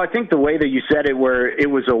 Well, I think the way that you said it, where it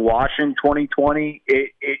was a wash in 2020,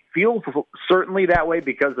 it feels certainly that way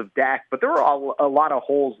because of Dak, but there were a lot of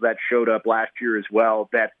holes that showed up last year as well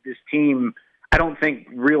that this team, I don't think,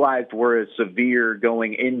 realized were as severe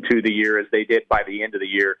going into the year as they did by the end of the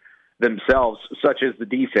year themselves, such as the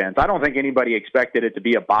defense. I don't think anybody expected it to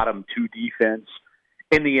be a bottom 2 defense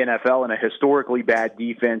in the NFL and a historically bad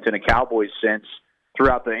defense in a Cowboys sense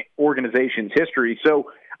throughout the organization's history. So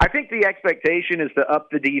I think the expectation is to up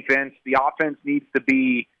the defense. The offense needs to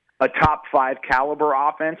be a top 5 caliber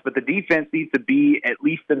offense, but the defense needs to be at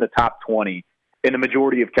least in the top 20 in the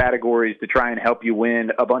majority of categories to try and help you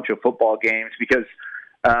win a bunch of football games because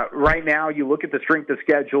right now you look at the strength of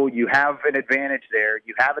schedule, you have an advantage there.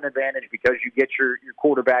 You have an advantage because you get your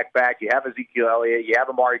quarterback back. You have Ezekiel Elliott. You have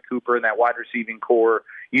Amari Cooper in that wide receiving core.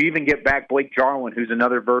 You even get back Blake Jarwin, who's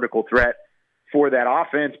another vertical threat for that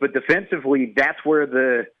offense. But defensively, that's where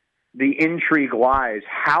the intrigue lies.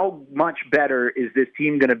 How much better is this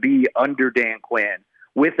team going to be under Dan Quinn?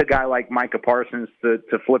 with a guy like Micah Parsons to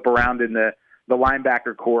flip around in the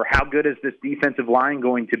linebacker core. How good is this defensive line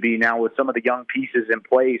going to be now with some of the young pieces in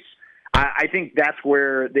place? I think that's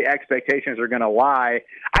where the expectations are going to lie.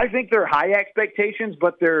 I think they're high expectations,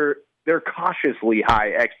 but they're cautiously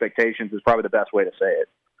high expectations is probably the best way to say it.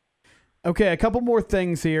 Okay, a couple more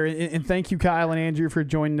things here, and thank you, Kyle and Andrew, for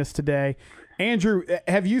joining us today. Andrew,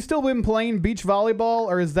 have you still been playing beach volleyball,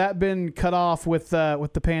 or has that been cut off with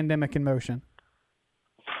the pandemic in motion?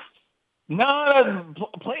 No, I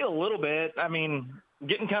play a little bit. I mean,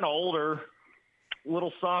 getting kind of older, a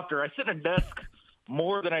little softer. I sit at a desk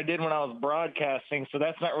more than I did when I was broadcasting, so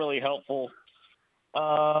that's not really helpful.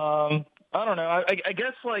 I don't know. I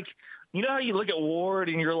guess, like, you know how you look at Ward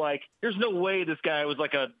and you're like, there's no way this guy was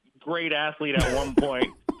like a great athlete at one point.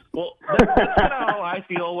 Well, that's kind of how I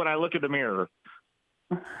feel when I look at the mirror.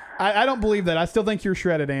 I don't believe that. I still think you're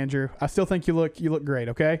shredded, Andrew. I still think you look great.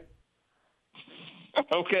 Okay.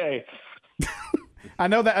 Okay. I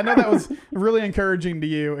know that was really encouraging to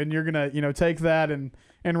you, and you're gonna take that and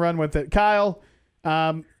run with it. Kyle,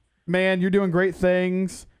 man, you're doing great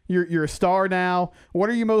things. You're a star now. What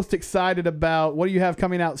are you most excited about? What do you have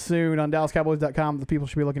coming out soon on DallasCowboys.com that people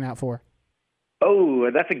should be looking out for? Oh,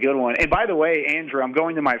 that's a good one. And by the way, Andrew, I'm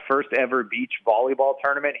going to my first ever beach volleyball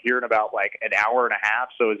tournament here in about like an hour and a half.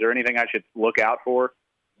 So is there anything I should look out for?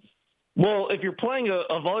 Well, if you're playing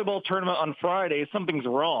a volleyball tournament on Friday, something's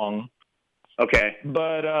wrong. Okay.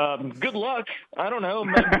 But good luck. I don't know.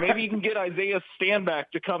 Maybe you can get Isaiah Standback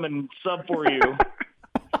to come and sub for you.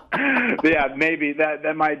 Yeah, maybe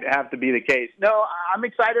that might have to be the case. No, I'm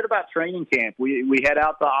excited about training camp. We head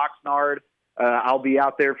out to Oxnard. I'll be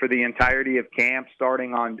out there for the entirety of camp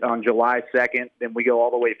starting on July 2nd. Then we go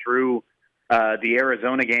all the way through the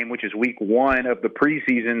Arizona game, which is week 1 of the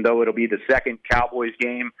preseason, though it'll be the second Cowboys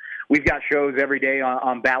game. We've got shows every day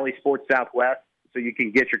on Bally Sports Southwest, so you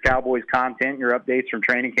can get your Cowboys content, your updates from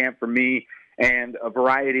training camp from me and a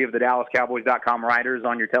variety of the DallasCowboys.com writers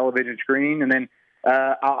on your television screen. And then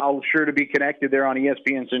I'll sure to be connected there on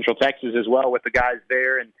ESPN Central Texas as well with the guys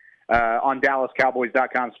there and on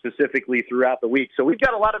DallasCowboys.com specifically throughout the week. So we've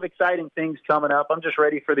got a lot of exciting things coming up. I'm just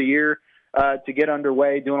ready for the year to get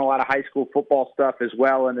underway, doing a lot of high school football stuff as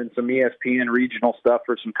well, and then some ESPN regional stuff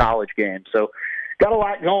for some college games. So got a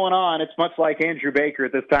lot going on. It's much like Andrew Baker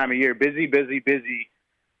at this time of year. Busy, busy, busy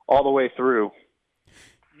all the way through.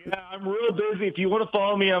 Yeah, I'm real busy. If you want to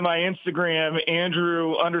follow me on my Instagram,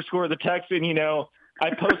 Andrew_the Texan, I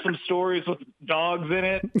post some stories with dogs in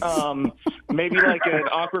it. Maybe like an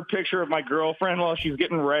awkward picture of my girlfriend while she's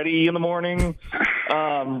getting ready in the morning.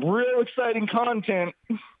 Real exciting content.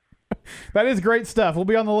 That is great stuff. We'll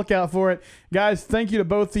be on the lookout for it. Guys, thank you to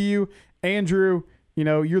both of you. Andrew,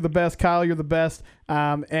 you're the best. Kyle, you're the best.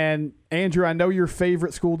 And Andrew, I know your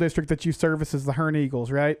favorite school district that you service is the Hearn Eagles,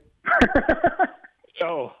 right?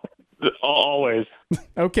 Oh, always.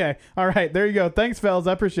 Okay. All right. There you go. Thanks, fellas.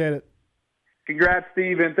 I appreciate it. Congrats,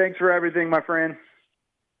 Steven. Thanks for everything, my friend.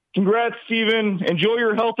 Congrats, Steven. Enjoy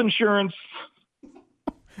your health insurance.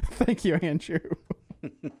 Thank you, Andrew.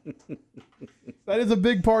 That is a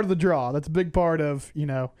big part of the draw. That's a big part of,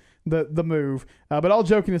 the move. But all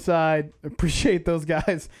joking aside, appreciate those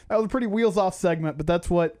guys. That was a pretty wheels-off segment, but that's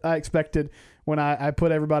what I expected when I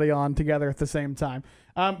put everybody on together at the same time.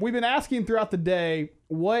 We've been asking throughout the day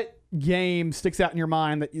what game sticks out in your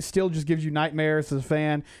mind that still just gives you nightmares as a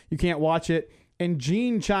fan. You can't watch it. And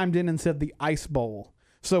Gene chimed in and said the Ice Bowl.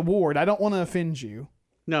 So, Ward, I don't want to offend you.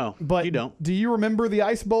 No, but you don't. Do you remember the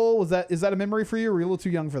Ice Bowl? Is that a memory for you, or are you a little too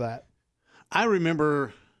young for that? I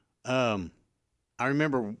remember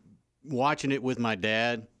watching it with my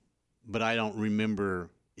dad, but I don't remember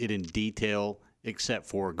it in detail except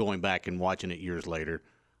for going back and watching it years later.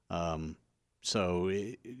 As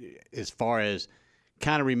far as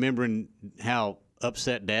kind of remembering how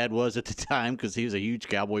upset Dad was at the time because he was a huge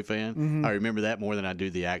Cowboy fan, I remember that more than I do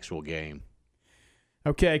the actual game.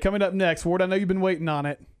 Okay, coming up next, Ward, I know you've been waiting on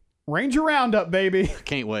it. Ranger Roundup, baby.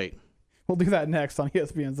 Can't wait. We'll do that next on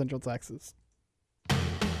ESPN Central Texas.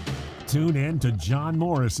 Tune in to John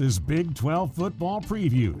Morris's Big 12 football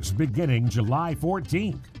previews beginning July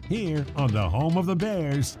 14th here on the home of the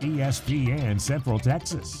Bears, ESPN Central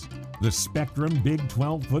Texas. The Spectrum Big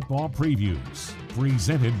 12 football previews,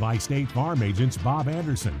 presented by State Farm agents Bob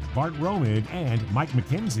Anderson, Bart Romid, and Mike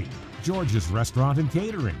McKenzie. George's Restaurant and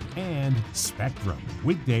Catering, and Spectrum.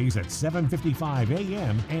 Weekdays at 7:55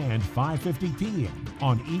 a.m. and 5:50 p.m.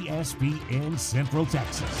 on ESPN Central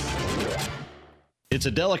Texas. It's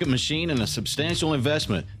a delicate machine and a substantial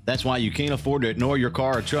investment. That's why you can't afford to ignore your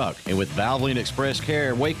car or truck. And with Valvoline Express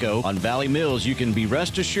Care Waco on Valley Mills, you can be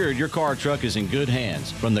rest assured your car or truck is in good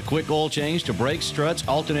hands. From the quick oil change to brakes, struts,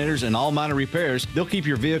 alternators, and all minor repairs, they'll keep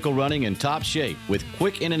your vehicle running in top shape with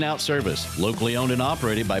quick in and out service. Locally owned and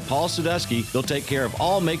operated by Paul Sadusky, they'll take care of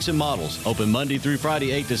all makes and models. Open Monday through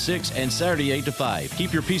Friday 8 to 6 and Saturday 8 to 5.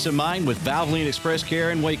 Keep your peace of mind with Valvoline Express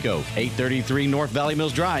Care in Waco, 833 North Valley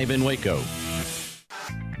Mills Drive in Waco.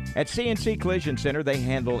 At CNC Collision Center, they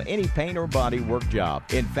handle any paint or body work job.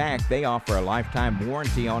 In fact, they offer a lifetime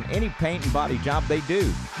warranty on any paint and body job they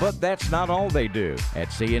do. But that's not all they do. At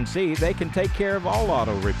CNC, they can take care of all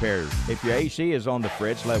auto repairs. If your AC is on the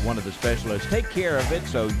fritz, let one of the specialists take care of it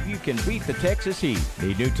so you can beat the Texas heat.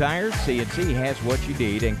 Need new tires? CNC has what you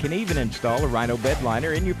need and can even install a Rhino bed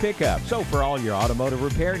liner in your pickup. So for all your automotive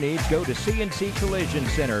repair needs, go to CNC Collision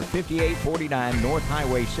Center, 5849 North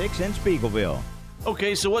Highway 6 in Spiegelville.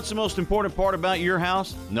 Okay, so what's the most important part about your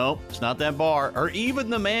house? Nope, it's not that bar or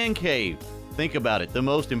even the man cave. Think about it. The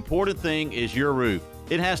most important thing is your roof.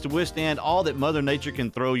 It has to withstand all that Mother Nature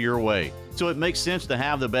can throw your way. So it makes sense to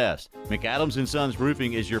have the best. McAdams & Sons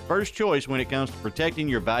Roofing is your first choice when it comes to protecting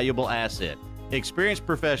your valuable asset. Experienced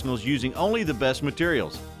professionals using only the best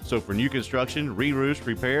materials. So for new construction, re-roofs,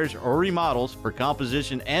 repairs, or remodels for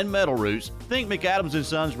composition and metal roofs, think McAdams &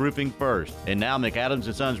 Sons Roofing first. And now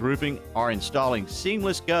McAdams & Sons Roofing are installing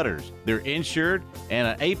seamless gutters. They're insured and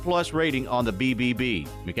an A+ rating on the BBB.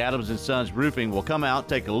 McAdams & Sons Roofing will come out,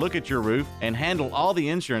 take a look at your roof, and handle all the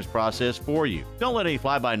insurance process for you. Don't let any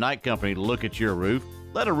fly-by-night company look at your roof.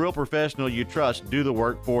 Let a real professional you trust do the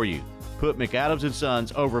work for you. Put McAdams &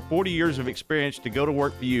 Sons over 40 years of experience to go to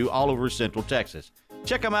work for you all over Central Texas.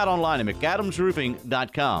 Check them out online at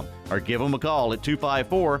McAdamsRoofing.com or give them a call at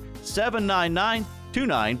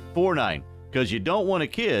 254-799-2949 because you don't want a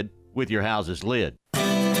kid with your house's lid.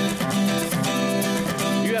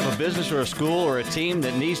 You have a business or a school or a team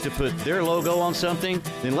that needs to put their logo on something?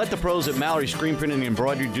 Then let the pros at Mallory Screen Printing and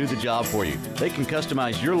Embroidery do the job for you. They can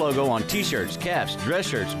customize your logo on t-shirts, caps, dress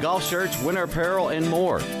shirts, golf shirts, winter apparel, and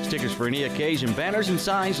more. Stickers for any occasion, banners and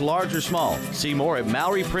signs, large or small. See more at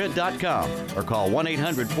MalloryPrint.com or call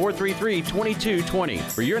 1-800-433-2220.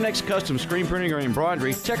 For your next custom screen printing or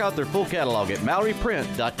embroidery, check out their full catalog at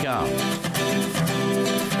MalloryPrint.com.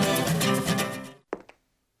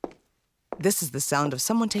 This is the sound of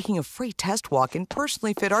someone taking a free test walk in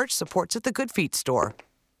personally fit arch supports at the Good Feet store.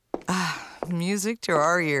 Ah, music to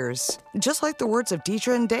our ears. Just like the words of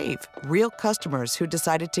Deidre and Dave, real customers who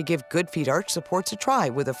decided to give Good Feet arch supports a try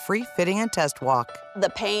with a free fitting and test walk. The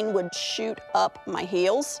pain would shoot up my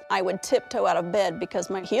heels. I would tiptoe out of bed because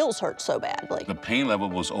my heels hurt so badly. The pain level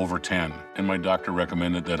was over 10, and my doctor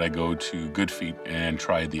recommended that I go to Good Feet and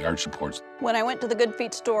try the arch supports. When I went to the Good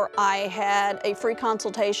Feet store, I had a free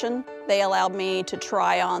consultation. They allowed me to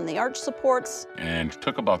try on the arch supports. And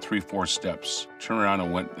took about 3-4 steps, turned around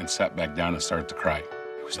and went and sat back down and started to cry.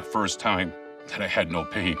 It was the first time that I had no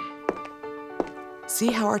pain.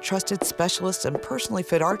 See how our trusted specialists and personally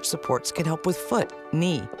fit arch supports can help with foot,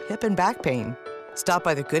 knee, hip, and back pain. Stop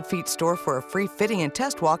by the Good Feet store for a free fitting and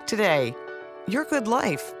test walk today. Your good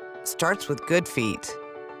life starts with Good Feet.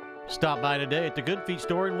 Stop by today at the Good Feet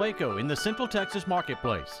store in Waco in the Central Texas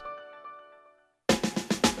Marketplace.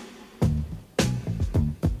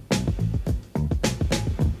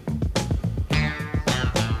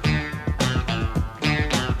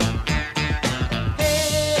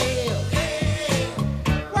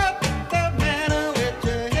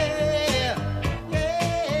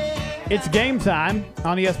 It's game time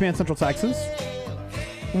on ESPN Central Texas.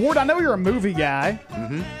 Ward, I know you're a movie guy.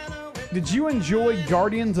 Mm-hmm. Did you enjoy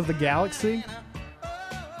Guardians of the Galaxy?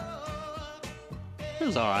 It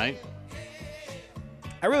was all right.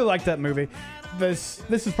 I really like that movie. This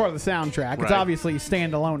is part of the soundtrack. It's Right. obviously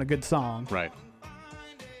standalone, a good song. Right.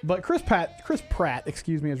 But Chris Pratt,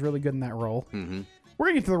 is really good in that role. Mm-hmm. We're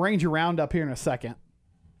going to get to the Ranger Roundup here in a second.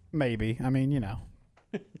 Maybe. I mean, you know.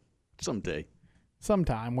 Someday.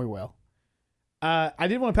 Sometime we will. I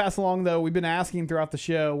did want to pass along, though, we've been asking throughout the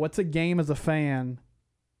show, what's a game as a fan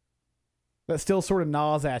that still sort of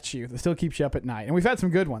gnaws at you, that still keeps you up at night? And we've had some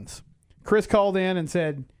good ones. Chris called in and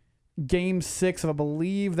said Game 6 of, I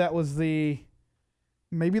believe that was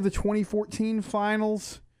maybe the 2014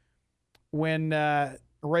 finals when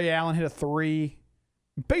Ray Allen hit a 3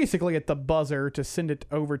 basically at the buzzer to send it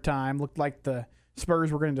to overtime. Looked like the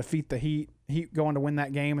Spurs were going to defeat the Heat going to win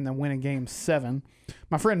that game and then win in Game 7.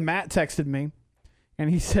 My friend Matt texted me, and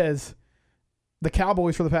he says the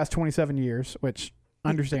Cowboys for the past 27 years, which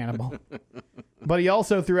understandable. But he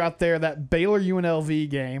also threw out there that Baylor UNLV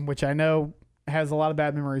game, which I know has a lot of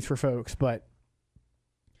bad memories for folks, but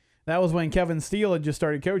That was when Kevin Steele had just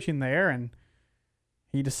started coaching there, and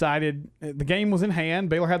he decided the game was in hand.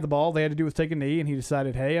 Baylor had the ball. They had to do was take a knee, and he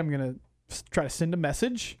decided, hey, I'm going to try to send a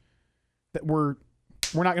message that we're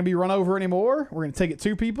not going to be run over anymore. We're going to take it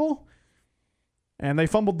to people. And they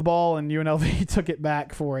fumbled the ball, and UNLV took it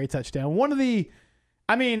back for a touchdown.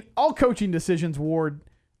 All coaching decisions, Ward,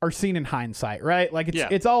 are seen in hindsight, right? Like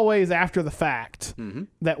it's always after the fact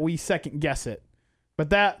that we second guess it. But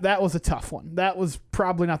that was a tough one. That was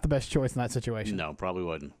probably not the best choice in that situation. No, probably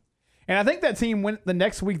wasn't. And I think that team went the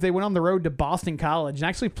next week. They went on the road to Boston College and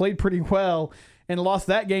actually played pretty well and lost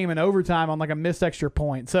that game in overtime on like a missed extra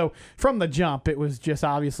point. So from the jump, it was just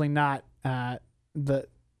obviously not the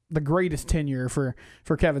greatest tenure for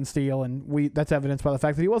Kevin Steele, and that's evidenced by the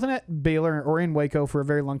fact that he wasn't at Baylor or in Waco for a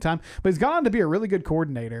very long time, but he's gone on to be a really good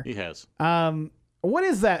coordinator. He has. What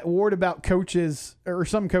is that, Ward, about coaches or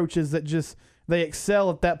some coaches that just they excel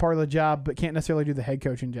at that part of the job but can't necessarily do the head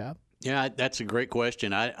coaching job? Yeah, that's a great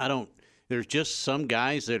question. I don't. There's just some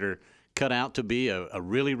guys that are cut out to be a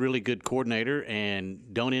really, really good coordinator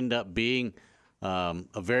and don't end up being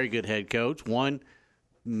a very good head coach. One,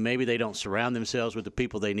 maybe they don't surround themselves with the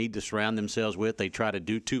people they need to surround themselves with. They try to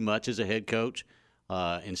do too much as a head coach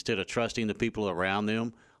instead of trusting the people around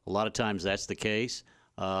them. A lot of times that's the case.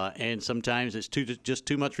 And sometimes it's just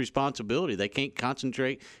too much responsibility. They can't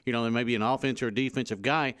concentrate. There may be an offensive or defensive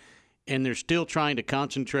guy, and they're still trying to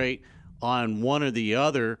concentrate on one or the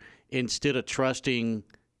other instead of trusting,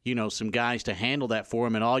 some guys to handle that for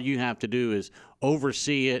them. And all you have to do is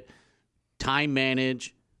oversee it, time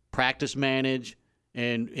manage, practice manage,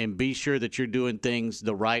 and be sure that you're doing things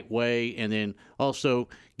the right way, and then also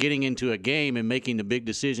getting into a game and making the big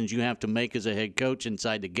decisions you have to make as a head coach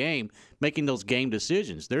inside the game, making those game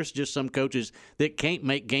decisions. There's just some coaches that can't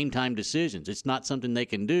make game time decisions. It's not something they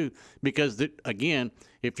can do because, again,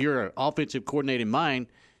 if you're an offensive coordinator in mind,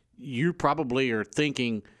 you probably are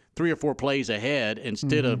thinking 3 or 4 plays ahead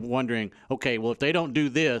instead of wondering, okay, well, if they don't do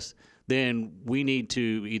this, then we need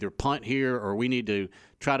to either punt here or we need to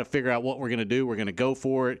try to figure out what we're going to do. We're going to go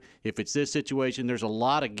for it. If it's this situation, there's a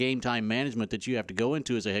lot of game time management that you have to go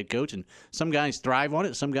into as a head coach, and some guys thrive on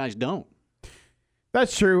it, some guys don't.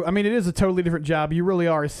 That's true. It is a totally different job. You really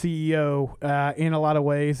are a CEO in a lot of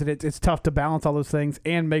ways, and it's tough to balance all those things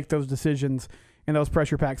and make those decisions in those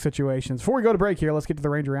pressure-packed situations. Before we go to break here, let's get to the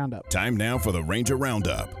Ranger Roundup. Time now for the Ranger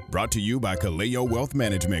Roundup, brought to you by Kaleo Wealth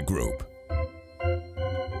Management Group.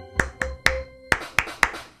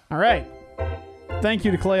 All right. Thank you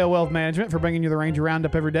to Kaleo Wealth Management for bringing you the Ranger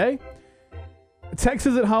Roundup every day.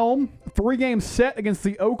 Texas at home, 3-game set against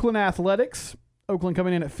the Oakland Athletics. Oakland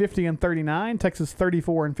coming in at 50-39. Texas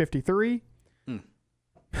 34-53.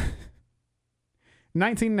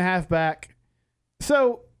 19.5 back.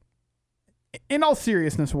 So, in all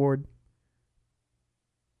seriousness, Ward,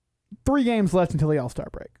 3 games left until the All-Star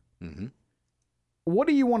break. Mm-hmm. What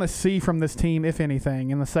do you want to see from this team, if anything,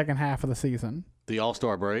 in the second half of the season? The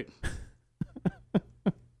All-Star break.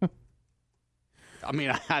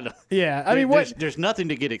 There's nothing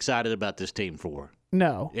to get excited about this team for.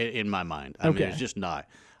 No. In my mind. It's just not.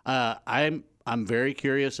 I'm very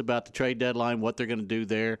curious about the trade deadline, what they're going to do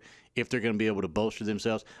there, if they're going to be able to bolster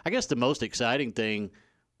themselves. I guess the most exciting thing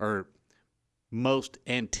or most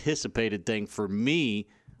anticipated thing for me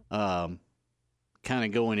kind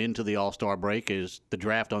of going into the All-Star break is the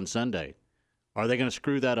draft on Sunday. Are they going to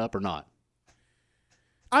screw that up or not?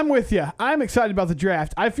 I'm with you. I'm excited about the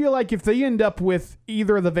draft. I feel like if they end up with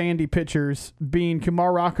either of the Vandy pitchers being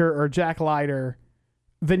Kumar Rocker or Jack Leiter,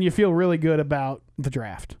 then you feel really good about the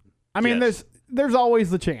draft. There's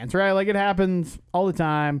always the chance, right? Like it happens all the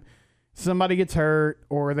time. Somebody gets hurt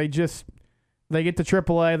or they get to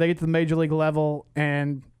AAA, they get to the major league level,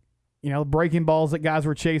 and breaking balls that guys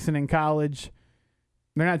were chasing in college,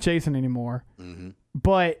 they're not chasing anymore. Mm-hmm.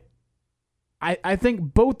 But I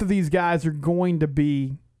think both of these guys are going to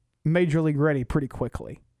be major league ready pretty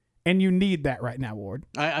quickly. And you need that right now, Ward.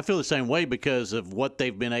 I feel the same way because of what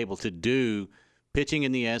they've been able to do pitching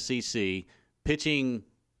in the SEC, pitching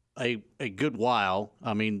a good while.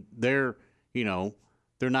 They're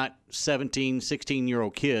not 17,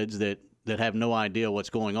 16-year-old kids that have no idea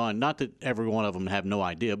what's going on. Not that every one of them have no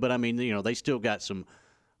idea, but they still got some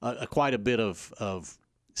quite a bit of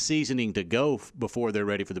seasoning to go before they're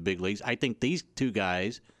ready for the big leagues. I think these two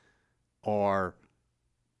guys are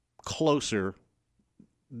closer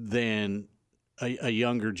than a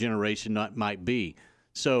younger generation might be.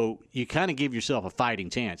 So you kind of give yourself a fighting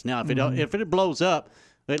chance. Now, if it blows up,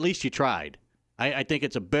 at least you tried. I think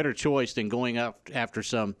it's a better choice than going up after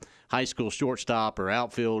some high school shortstop or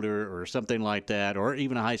outfielder or something like that, or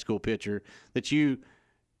even a high school pitcher that you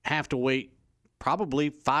have to wait probably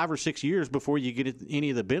 5 or 6 years before you get any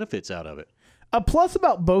of the benefits out of it. A plus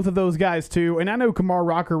about both of those guys, too, and I know Kamar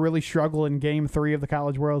Rocker really struggled in Game 3 of the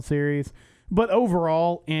College World Series, but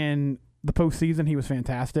overall in the postseason, he was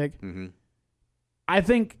fantastic. Mm-hmm. I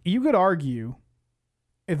think you could argue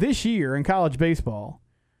this year in college baseball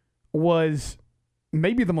was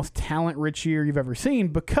maybe the most talent-rich year you've ever seen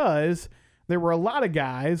because there were a lot of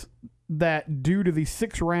guys that, due to the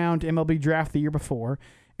 6th-round MLB draft the year before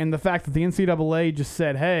and the fact that the NCAA just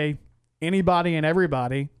said, hey, anybody and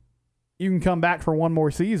everybody, you can come back for one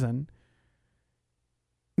more season.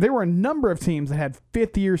 There were a number of teams that had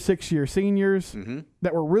 5th-year, 6th-year seniors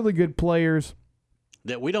that were really good players.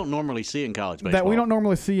 That we don't normally see in college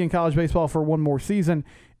baseball. For one more season.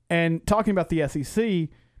 And talking about the SEC,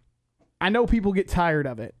 I know people get tired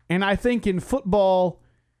of it. And I think in football,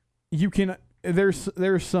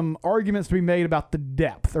 there's some arguments to be made about the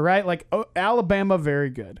depth, right? Like Alabama, very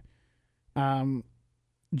good.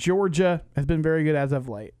 Georgia has been very good as of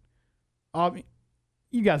late.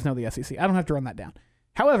 You guys know the SEC. I don't have to run that down.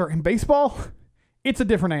 However, in baseball, it's a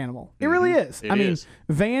different animal. It really is. I mean,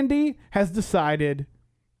 Vandy has decided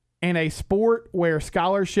in a sport where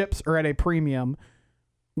scholarships are at a premium,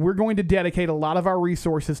 we're going to dedicate a lot of our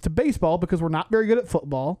resources to baseball because we're not very good at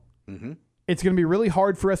football. Mm-hmm. It's going to be really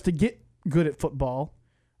hard for us to get good at football.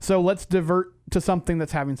 So let's divert to something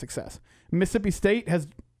that's having success. Mississippi State has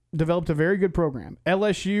developed a very good program.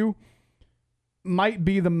 LSU might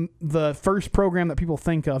be the first program that people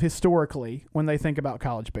think of historically when they think about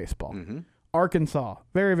college baseball. Mm-hmm. Arkansas,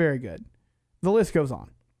 very, very good. The list goes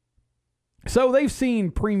on. So they've seen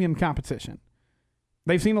premium competition.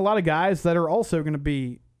 They've seen a lot of guys that are also going to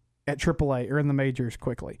be at AAA or in the majors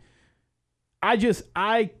quickly.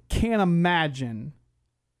 I can't imagine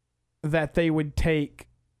that they would take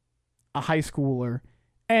a high schooler.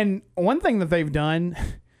 And one thing that they've done,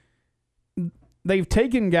 they've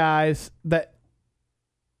taken guys that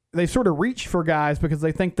they sort of reach for guys because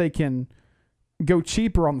they think they can go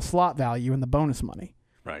cheaper on the slot value and the bonus money.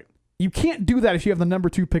 Right. You can't do that if you have the number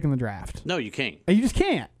 2 pick in the draft. No, you can't. And you just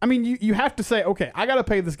can't. I mean, you have to say, okay, I got to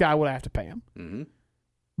pay this guy what I have to pay him. Mm-hmm.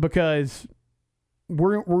 Because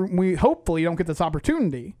we hopefully don't get this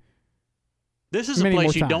opportunity. This is a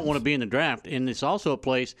place you don't want to be in the draft, and it's also a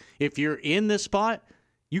place, if you're in this spot,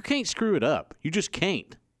 you can't screw it up. You just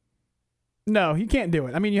can't. No, you can't do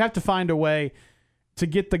it. I mean, you have to find a way to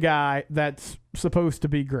get the guy that's supposed to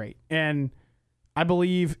be great. And I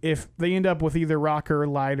believe if they end up with either Rocker or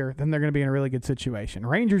Leiter, then they're going to be in a really good situation.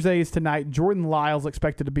 Rangers A's tonight. Jordan Lyles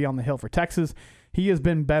expected to be on the hill for Texas. He has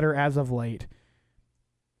been better as of late.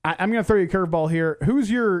 I'm going to throw you a curveball here. Who's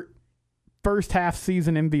your first half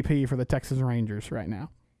season MVP for the Texas Rangers right now?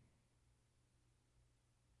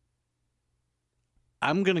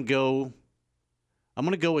 I'm going to go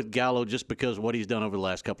with Gallo just because of what he's done over the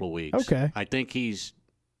last couple of weeks. Okay. I think he's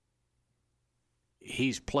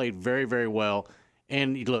played very, very well.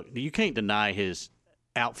 And look, you can't deny his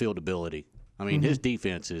outfield ability. I mean, his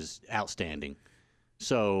defense is outstanding.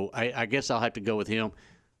 So I guess I'll have to go with him.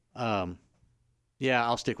 Yeah,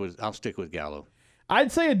 I'll stick with Gallo.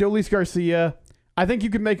 I'd say Adolis Garcia. I think you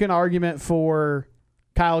could make an argument for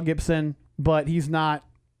Kyle Gibson, but he's not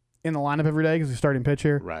in the lineup every day because he's starting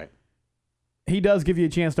pitcher. Right. He does give you a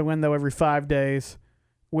chance to win, though, every 5 days,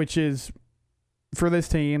 which is, for this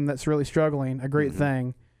team that's really struggling, a great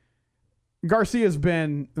thing. Garcia's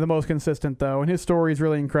been the most consistent, though, and his story is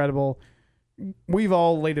really incredible. We've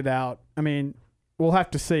all laid it out. I mean, we'll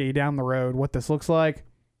have to see down the road what this looks like,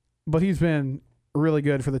 but he's been really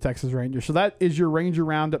good for the Texas Rangers. So that is your Ranger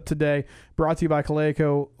Roundup today, brought to you by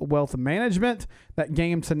Coleco Wealth Management. That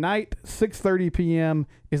game tonight, 6:30 p.m.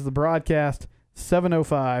 is the broadcast,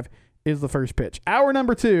 7:05 is the first pitch. Hour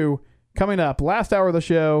number 2 coming up. Last hour of the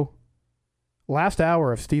show. Last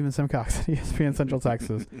hour of Steven Simcox at ESPN Central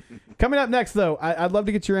Texas. Coming up next, though, I'd love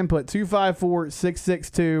to get your input.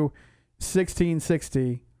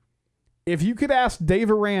 254-662-1660. If you could ask Dave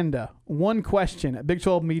Aranda one question at Big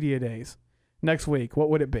 12 Media Days next week, what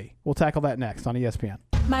would it be? We'll tackle that next on ESPN.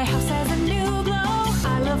 My house has a new glow.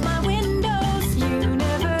 I love my windows.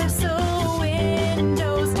 Universal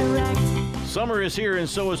Windows Direct. Summer is here and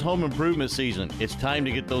so is home improvement season. It's time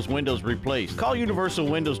to get those windows replaced. Call Universal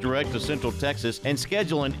Windows Direct of Central Texas and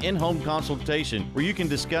schedule an in-home consultation where you can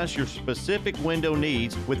discuss your specific window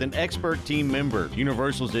needs with an expert team member.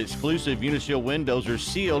 Universal's exclusive Unishield windows are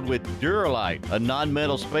sealed with Duralite, a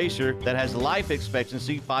non-metal spacer that has life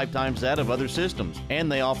expectancy 5 times that of other systems.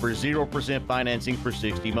 And they offer 0% financing for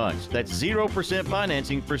 60 months. That's 0%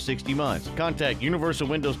 financing for 60 months. Contact Universal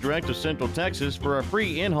Windows Direct of Central Texas for a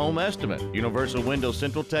free in-home estimate.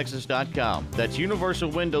 UniversalWindowsCentralTexas.com. That's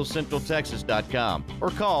UniversalWindowsCentralTexas.com. Or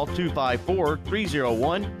call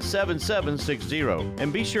 254-301-7760.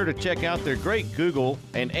 And be sure to check out their great Google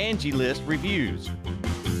and Angie List reviews.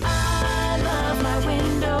 I love my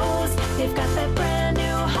windows. They've got that brand new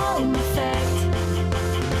home effect.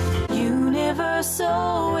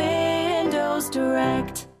 Universal Windows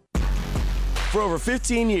Direct. For over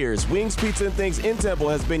 15 years, Wings Pizza and Things in Temple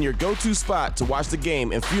has been your go-to spot to watch the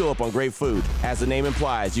game and fuel up on great food. As the name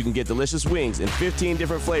implies, you can get delicious wings in 15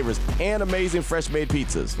 different flavors and amazing fresh-made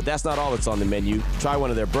pizzas. But that's not all that's on the menu. Try one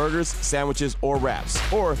of their burgers, sandwiches, or wraps.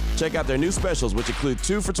 Or check out their new specials, which include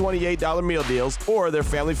 2 for $28 meal deals or their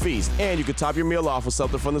family feast. And you can top your meal off with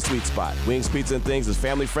something from the sweet spot. Wings Pizza and Things is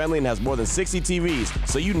family-friendly and has more than 60 TVs,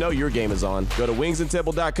 so you know your game is on. Go to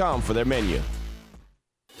wingsandtemple.com for their menu.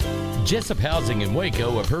 Jessup Housing in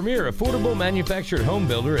Waco, a premier affordable manufactured home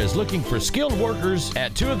builder, is looking for skilled workers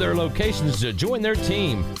at 2 of their locations to join their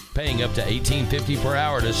team. Paying up to $18.50 per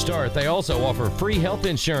hour to start, they also offer free health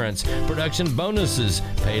insurance, production bonuses,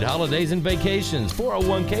 paid holidays and vacations,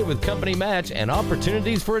 401k with company match, and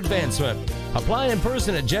opportunities for advancement. Apply in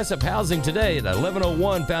person at Jessup Housing today at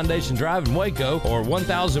 1101 Foundation Drive in Waco or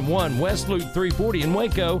 1001 West Loop 340 in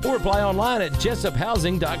Waco, or apply online at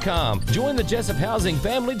jessuphousing.com. Join the Jessup Housing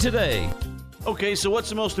family today. Okay, so what's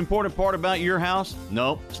the most important part about your house?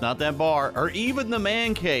 Nope, it's not that bar or even the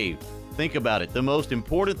man cave. Think about it. The most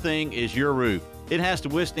important thing is your roof. It has to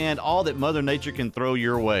withstand all that Mother Nature can throw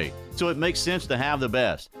your way. So it makes sense to have the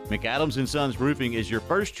best. McAdams & Sons Roofing is your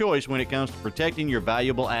first choice when it comes to protecting your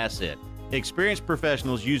valuable asset. Experienced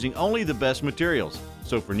professionals using only the best materials.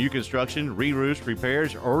 So for new construction, re-roofs,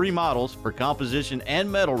 repairs, or remodels for composition and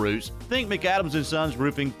metal roofs, think McAdams & Sons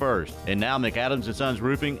Roofing first. And now McAdams & Sons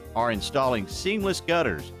Roofing are installing seamless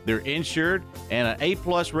gutters. They're insured and an A+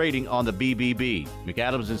 rating on the BBB.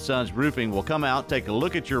 McAdams & Sons Roofing will come out, take a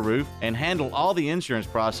look at your roof, and handle all the insurance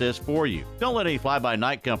process for you. Don't let any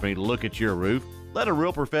fly-by-night company look at your roof. Let a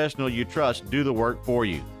real professional you trust do the work for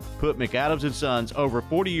you. Put McAdams & Sons, over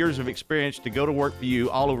 40 years of experience, to go to work for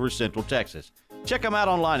you all over Central Texas. Check them out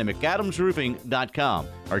online at McAdamsRoofing.com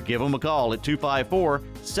or give them a call at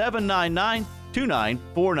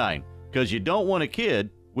 254-799-2949, because you don't want a kid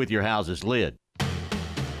with your house's lid.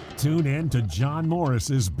 Tune in to John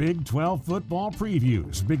Morris's Big 12 football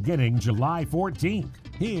previews beginning July 14th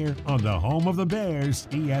here on the home of the Bears,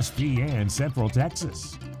 ESPN Central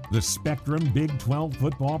Texas. The Spectrum Big 12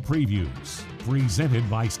 football previews, presented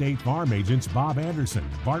by State Farm agents Bob Anderson,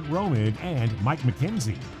 Bart Romid, and Mike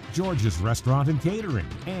McKenzie. George's Restaurant and Catering,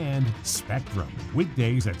 and Spectrum.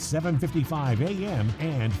 Weekdays at 7:55 a.m.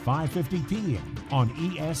 and 5:50 p.m. on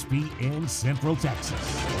ESPN Central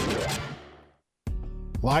Texas.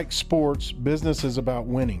 Like sports, business is about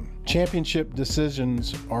winning. Championship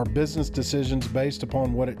decisions are business decisions based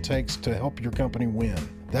upon what it takes to help your company win.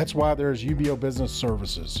 That's why there's UBO Business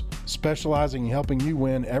Services, specializing in helping you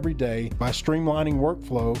win every day by streamlining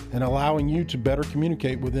workflow and allowing you to better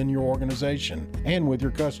communicate within your organization and with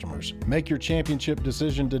your customers. Make your championship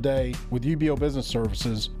decision today with UBO Business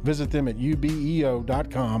Services. Visit them at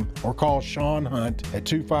ubeo.com or call Sean Hunt at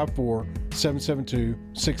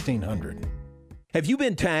 254-772-1600. Have you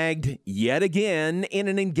been tagged yet again in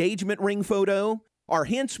an engagement ring photo? Are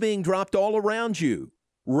hints being dropped all around you?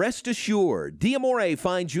 Rest assured, D'Amore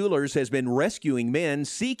Fine Jewelers has been rescuing men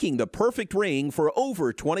seeking the perfect ring for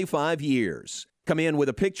over 25 years. Come in with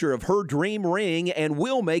a picture of her dream ring and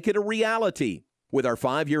we'll make it a reality. With our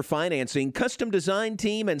 5-year financing, custom design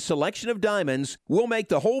team, and selection of diamonds, we'll make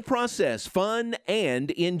the whole process fun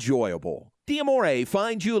and enjoyable. D'Amore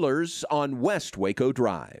Fine Jewelers on West Waco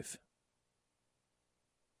Drive.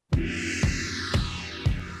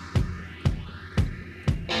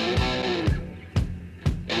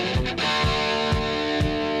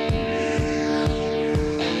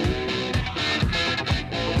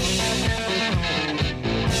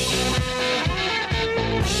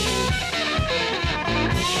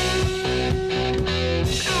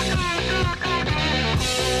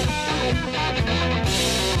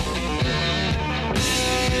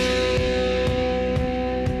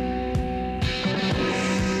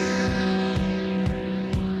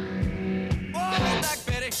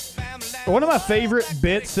 One of my favorite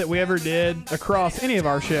bits that we ever did across any of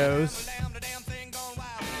our shows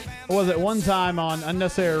was at one time on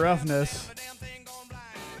Unnecessary Roughness.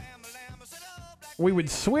 We would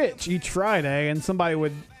switch each Friday, and somebody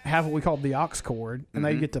would have what we called the aux cord, and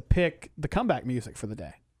they'd get to pick the comeback music for the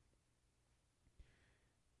day.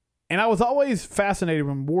 And I was always fascinated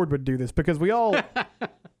when Ward would do this, because we all kind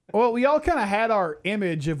of had our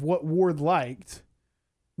image of what Ward liked,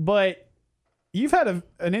 but you've had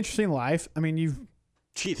an interesting life. I mean, you've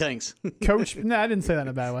Gee, thanks. coached. No, I didn't say that in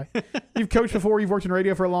a bad way. You've coached before. You've worked in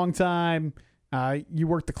radio for a long time. You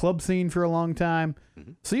worked the club scene for a long time.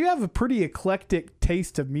 Mm-hmm. So you have a pretty eclectic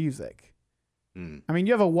taste of music. Mm. I mean,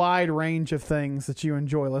 you have a wide range of things that you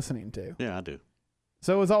enjoy listening to. Yeah, I do.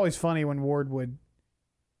 So it was always funny when Ward would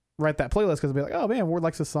write that playlist because it'd be like, oh, man, Ward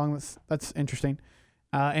likes this song. That's interesting.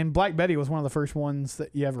 And Black Betty was one of the first ones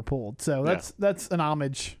that you ever pulled. So that's an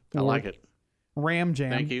homage. I like it. Ram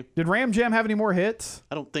Jam. Thank you. Did Ram Jam have any more hits?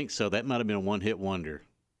 I don't think so. That might have been a one-hit wonder.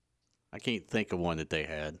 I can't think of one that they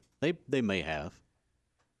had. They may have.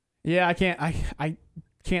 Yeah, I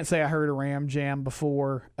can't say I heard a Ram Jam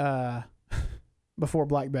before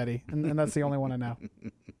Black Betty, and that's the only one I know.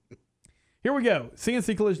 Here we go.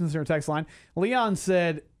 CNC Collision Center text line. Leon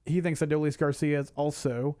said he thinks Adolis Garcia is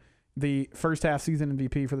also the first half season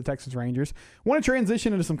MVP for the Texas Rangers. Want to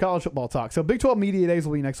transition into some college football talk. So Big 12 Media Days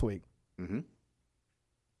will be next week. Mm-hmm.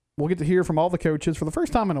 We'll get to hear from all the coaches for the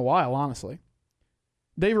first time in a while, honestly.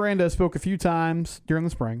 Dave Aranda spoke a few times during the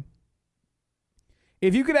spring.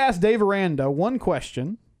 If you could ask Dave Aranda one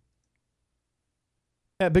question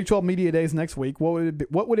at Big 12 Media Days next week, what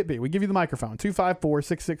would it be? We give you the microphone,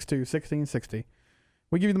 254-662-1660.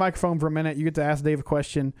 We give you the microphone for a minute. You get to ask Dave a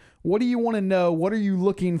question. What do you want to know? What are you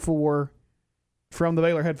looking for from the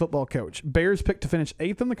Baylor head football coach? Bears picked to finish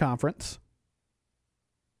 8th in the conference.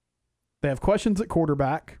 They have questions at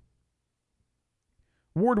quarterback.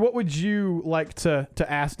 Ward, what would you like to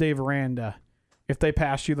ask Dave Aranda if they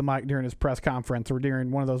passed you the mic during his press conference or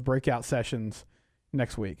during one of those breakout sessions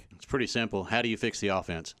next week? It's pretty simple. How do you fix the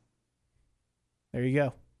offense? There you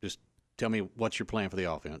go. Just tell me what's your plan for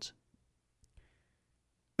the offense.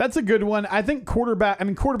 That's a good one. I think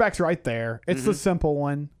quarterback's right there. It's the simple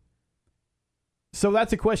one. So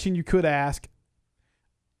that's a question you could ask.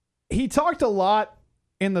 He talked a lot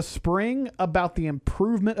in the spring about the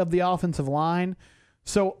improvement of the offensive line.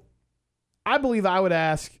 So I believe I would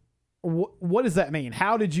ask, what does that mean?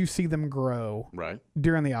 How did you see them grow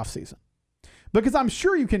during the offseason? Because I'm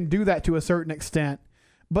sure you can do that to a certain extent.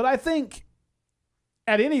 But I think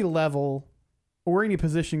at any level or any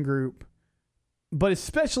position group, but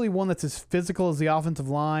especially one that's as physical as the offensive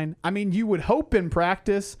line, I mean, you would hope in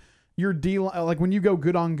practice you're dealing, like when you go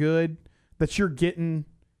good on good, that you're getting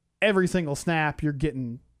every single snap, you're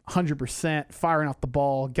getting 100%, firing off the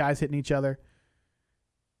ball, guys hitting each other.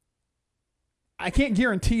 I can't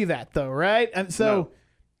guarantee that, though, right? And so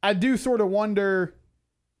I do sort of wonder,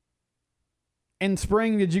 in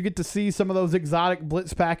spring, did you get to see some of those exotic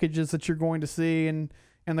blitz packages that you're going to see in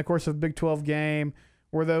the course of a Big 12 game?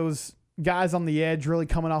 Were those guys on the edge really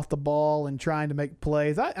coming off the ball and trying to make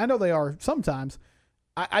plays? I know they are sometimes.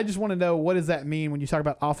 I just want to know, what does that mean when you talk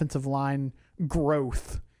about offensive line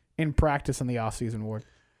growth in practice in the offseason, Ward?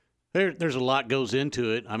 There's a lot goes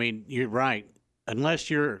into it. I mean, you're right. Unless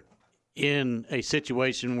you're in a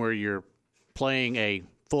situation where you're playing a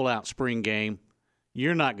full-out spring game,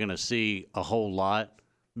 you're not going to see a whole lot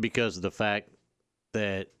because of the fact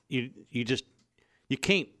that you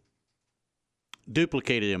can't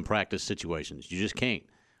duplicate it in practice situations. You just can't.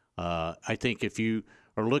 I think if you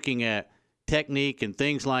are looking at technique and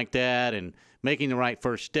things like that and making the right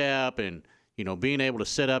first step and being able to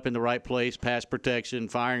set up in the right place, pass protection,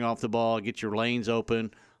 firing off the ball, get your lanes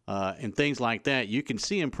open, and things like that, you can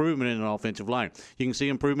see improvement in an offensive line. You can see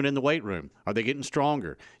improvement in the weight room. Are they getting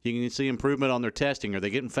stronger? You can see improvement on their testing. Are they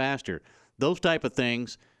getting faster? Those type of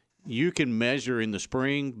things you can measure in the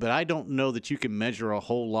spring, but I don't know that you can measure a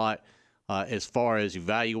whole lot as far as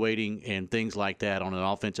evaluating and things like that on an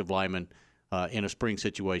offensive lineman in a spring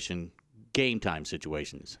situation, game time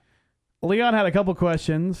situations. Leon had a couple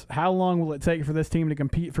questions. How long will it take for this team to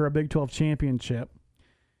compete for a Big 12 championship?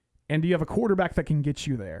 And do you have a quarterback that can get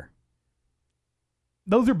you there?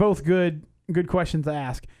 Those are both good questions to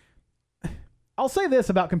ask. I'll say this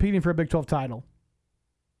about competing for a Big 12 title.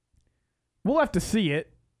 We'll have to see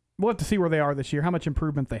it. We'll have to see where they are this year, how much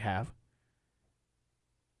improvement they have.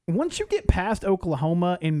 Once you get past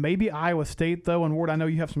Oklahoma and maybe Iowa State, though, and Ward, I know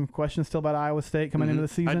you have some questions still about Iowa State coming into the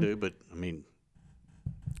season. I do, but, I mean,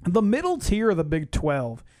 the middle tier of the Big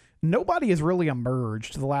 12, nobody has really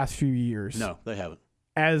emerged the last few years. No, they haven't.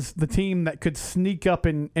 As the team that could sneak up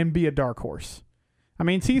and be a dark horse. I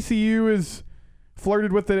mean, TCU has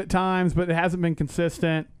flirted with it at times, but it hasn't been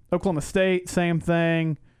consistent. Oklahoma State, same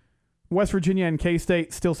thing. West Virginia and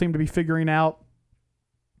K-State still seem to be figuring out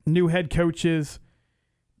new head coaches.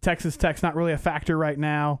 Texas Tech's not really a factor right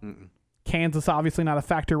now. Kansas, obviously not a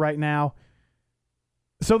factor right now.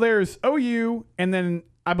 So there's OU, and then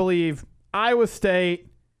I believe Iowa State,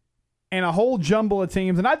 and a whole jumble of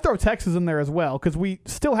teams. And I'd throw Texas in there as well because we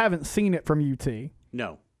still haven't seen it from UT.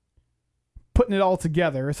 No. Putting it all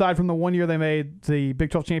together, aside from the one year they made the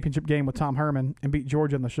Big 12 championship game with Tom Herman and beat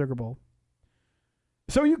Georgia in the Sugar Bowl.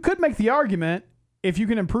 So you could make the argument, if you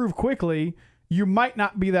can improve quickly, you might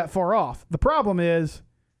not be that far off. The problem is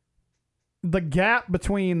the gap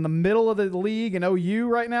between the middle of the league and OU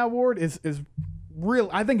right now, Ward, is real.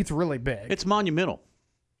 I think it's really big. It's monumental.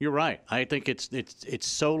 You're right. I think it's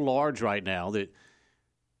so large right now that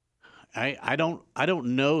I don't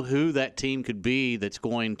know who that team could be that's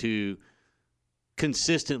going to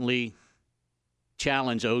consistently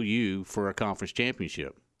challenge OU for a conference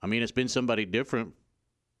championship. I mean, it's been somebody different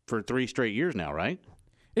for 3 straight years now, right?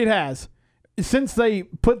 It has. Since they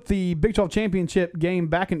put the Big 12 championship game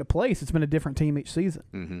back into place, it's been a different team each season.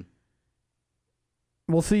 Mm-hmm.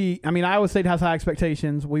 We'll see. I mean, Iowa State has high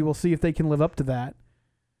expectations. We will see if they can live up to that.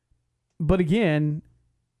 But again,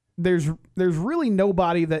 there's really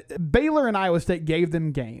nobody that Baylor and Iowa State gave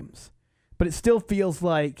them games, but it still feels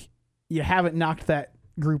like you haven't knocked that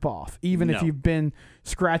group off, even if you've been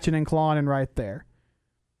scratching and clawing and right there.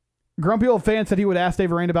 Grumpy Old Fan said he would ask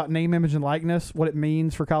Dave Aranda about name, image, and likeness, what it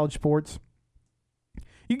means for college sports.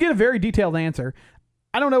 You get a very detailed answer.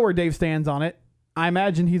 I don't know where Dave stands on it. I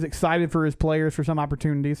imagine he's excited for his players for some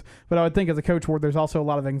opportunities, but I would think as a coach, Ward, there's also a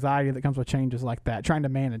lot of anxiety that comes with changes like that, trying to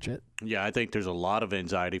manage it. Yeah, I think there's a lot of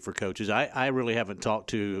anxiety for coaches. I really haven't talked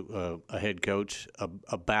to a head coach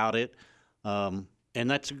about it, and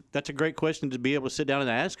that's a great question to be able to sit down and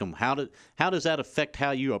ask them. How does that affect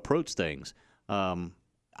how you approach things?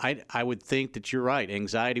 I would think that you're right.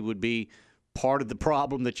 Anxiety would be part of the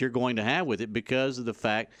problem that you're going to have with it because of the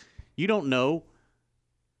fact you don't know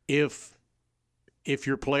if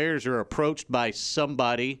your players are approached by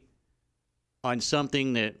somebody on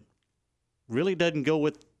something that really doesn't go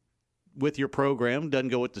with your program, doesn't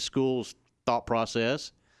go with the school's thought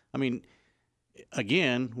process. I mean,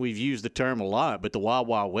 again, we've used the term a lot, but the Wild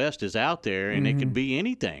Wild West is out there, and it could be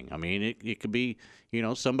anything. I mean, it could be,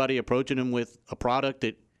 somebody approaching them with a product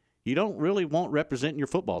that you don't really want representing your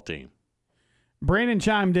football team. Brandon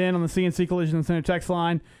chimed in on the CNC Collision Center text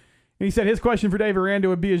line. And he said his question for Dave Aranda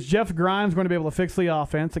would be, is Jeff Grimes going to be able to fix the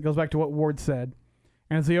offense? It goes back to what Ward said.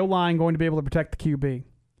 And is the O-line going to be able to protect the QB?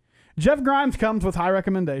 Jeff Grimes comes with high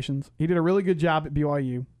recommendations. He did a really good job at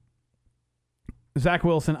BYU. Zach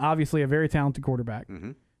Wilson, obviously a very talented quarterback.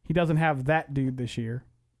 Mm-hmm. He doesn't have that dude this year.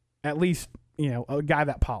 At least, a guy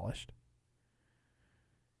that polished.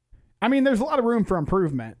 I mean, there's a lot of room for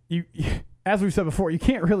improvement. You, as we've said before, you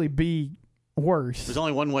can't really be worse. There's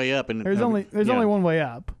only one way up. There's only one way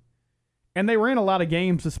up. And they were in a lot of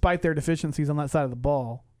games despite their deficiencies on that side of the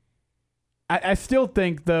ball. I still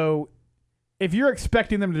think, though, if you're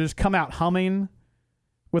expecting them to just come out humming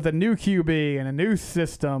with a new QB and a new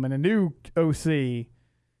system and a new OC,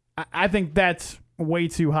 I think that's way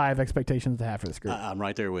too high of expectations to have for this group. I'm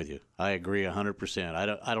right there with you. I agree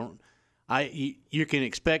 100%. You can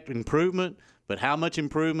expect improvement, but how much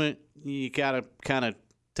improvement, you got to kind of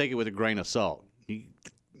take it with a grain of salt.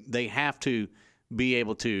 They have to be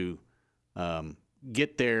able to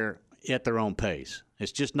get there at their own pace.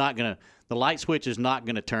 It's just not going to – the light switch is not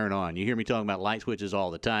going to turn on. You hear me talking about light switches all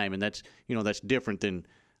the time, and that's different than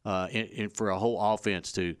for a whole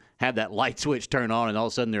offense to have that light switch turn on and all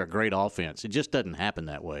of a sudden they're a great offense. It just doesn't happen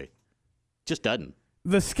that way. It just doesn't.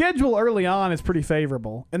 The schedule early on is pretty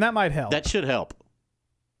favorable, and that might help. That should help.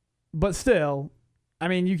 But still, I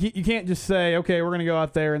mean, you can't just say, okay, we're going to go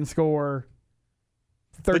out there and score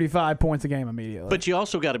 35 points a game immediately. But you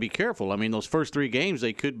also got to be careful. I mean, those first 3 games,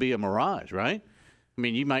 they could be a mirage, right? I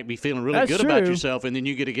mean, you might be feeling really good about yourself, and then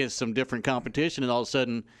you get against some different competition, and all of a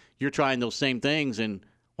sudden you're trying those same things, and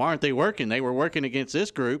why aren't they working? They were working against this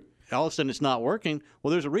group. All of a sudden it's not working.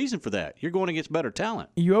 Well, there's a reason for that. You're going against better talent.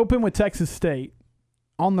 You open with Texas State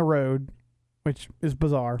on the road, which is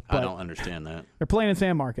bizarre. I don't understand that. They're playing in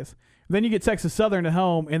San Marcos. Then you get Texas Southern at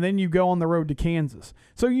home, and then you go on the road to Kansas.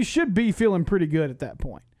 So you should be feeling pretty good at that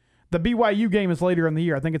point. The BYU game is later in the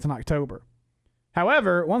year. I think it's in October.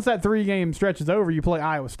 However, once that 3-game stretch is over, you play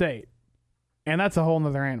Iowa State, and that's a whole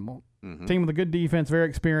nother animal. Mm-hmm. Team with a good defense, very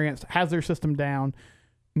experienced, has their system down,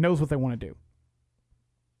 knows what they want to do.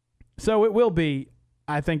 So it will be,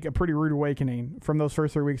 I think, a pretty rude awakening from those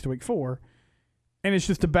first 3 weeks to week 4. And it's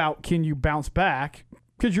just about, can you bounce back?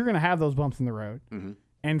 Because you're going to have those bumps in the road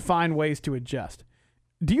and find ways to adjust.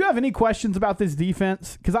 Do you have any questions about this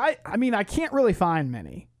defense? Because I mean, I can't really find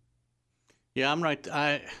many. Yeah, I'm right.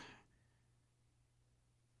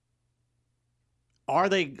 Are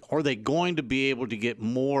they going to be able to get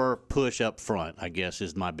more push up front, I guess,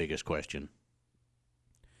 is my biggest question.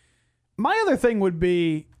 My other thing would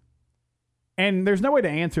be, And there's no way to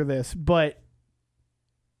answer this, but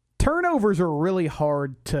turnovers are really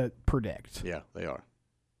hard to predict. Yeah, they are.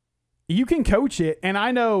 You can coach it, and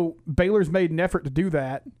I know Baylor's made an effort to do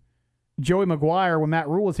that. Joey McGuire, when Matt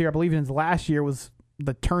Rule was here, I believe in his last year, was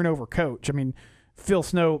the turnover coach. I mean, Phil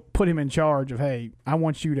Snow put him in charge of, hey, I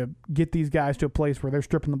want you to get these guys to a place where they're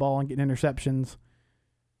stripping the ball and getting interceptions.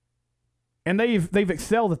 And they've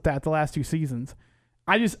excelled at that the last 2 seasons.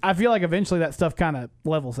 I feel like eventually that stuff kind of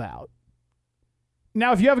levels out.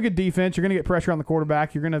 Now, if you have a good defense, you're going to get pressure on the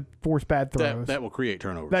quarterback. You're going to force bad throws. That will create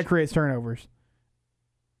turnovers. That creates turnovers.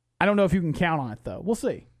 I don't know if you can count on it, though. We'll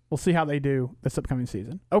see. We'll see how they do this upcoming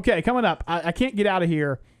season. Okay, coming up, I can't get out of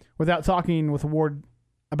here without talking with Ward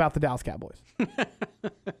about the Dallas Cowboys.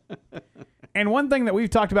 And one thing that we've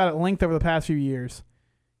talked about at length over the past few years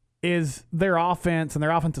is their offense and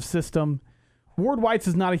their offensive system. Ward White's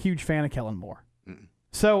is not a huge fan of Kellen Moore.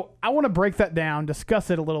 So I want to break that down, discuss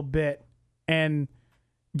it a little bit, and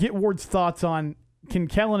get Ward's thoughts on, can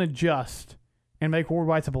Kellen adjust and make Ward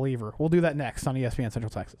White a believer? We'll do that next on ESPN Central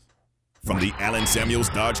Texas. From the Allen Samuels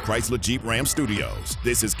Dodge Chrysler Jeep Ram Studios,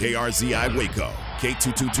 this is KRZI Waco,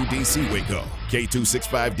 K222DC Waco,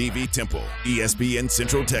 K265DV Temple, ESPN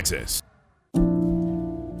Central Texas.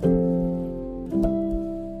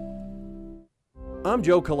 I'm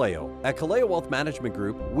Joe Kaleo. At Kaleo Wealth Management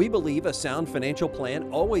Group, we believe a sound financial plan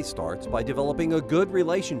always starts by developing a good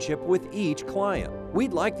relationship with each client.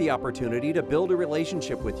 We'd like the opportunity to build a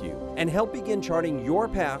relationship with you and help begin charting your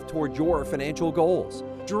path toward your financial goals.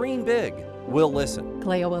 Dream big. We'll listen.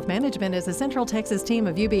 Kaleo Wealth Management is a Central Texas team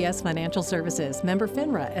of UBS Financial Services, member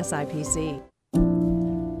FINRA SIPC.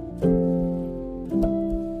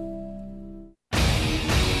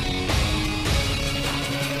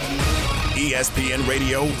 ESPN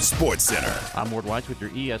Radio Sports Center. I'm Ward White with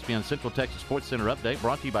your ESPN Central Texas Sports Center update,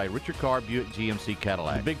 brought to you by Richard Carr Buick GMC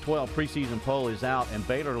Cadillac. The Big 12 preseason poll is out, and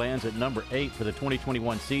Baylor lands at number 8 for the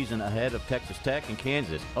 2021 season, ahead of Texas Tech and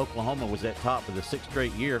Kansas. Oklahoma was at top for the 6th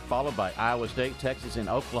straight year, followed by Iowa State, Texas, and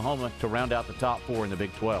Oklahoma to round out the top 4 in the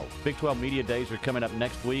Big 12. Big 12 media days are coming up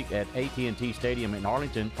next week at AT&T Stadium in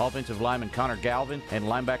Arlington. Offensive lineman Connor Galvin and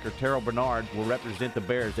linebacker Terrell Bernard will represent the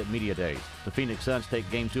Bears at media days. The Phoenix Suns take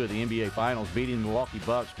Game 2 of the NBA Finals, beating the Milwaukee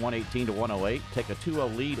Bucks 118-108, take a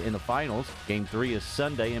 2-0 lead in the finals. Game 3 is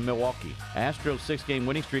Sunday in Milwaukee. Astros' 6-game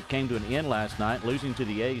winning streak came to an end last night, losing to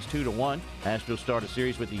the A's 2-1. Astros start a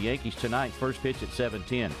series with the Yankees tonight, first pitch at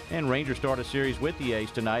 7:10. And Rangers start a series with the A's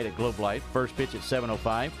tonight at Globe Life, first pitch at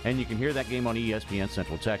 7:05. And you can hear that game on ESPN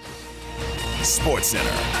Central Texas. Sports Center,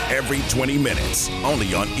 every 20 minutes,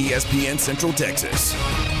 only on ESPN Central Texas.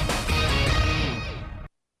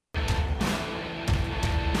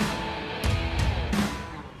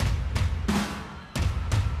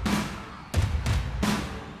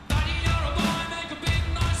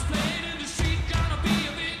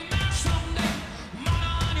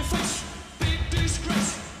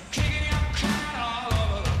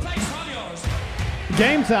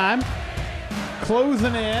 Game time.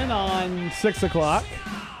 Closing in on 6 o'clock.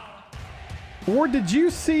 Ward, did you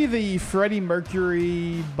see the Freddie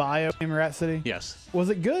Mercury bio in Rat City? Yes. Was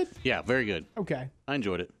it good? Yeah, very good. Okay. I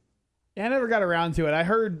enjoyed it. Yeah, I never got around to it. I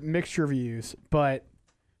heard mixed reviews, but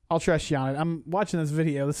I'll trust you on it. I'm watching this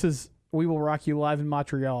video. This is We Will Rock You live in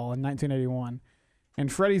Montreal in 1981.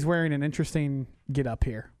 And Freddie's wearing an interesting get-up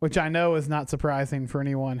here, which I know is not surprising for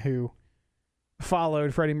anyone who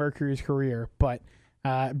followed Freddie Mercury's career. But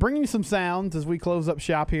bringing you some sounds as we close up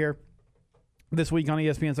shop here this week on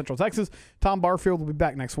ESPN Central Texas. Tom Barfield will be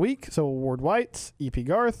back next week. So will Ward White, EP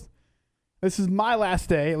Garth. This is my last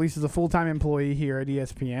day, at least as a full-time employee here at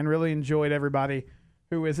ESPN. Really enjoyed everybody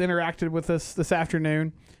who has interacted with us this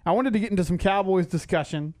afternoon. I wanted to get into some Cowboys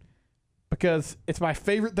discussion because it's my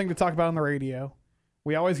favorite thing to talk about on the radio.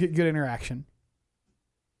 We always get good interaction.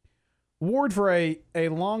 Ward, for a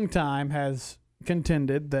long time, has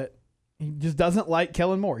contended that he just doesn't like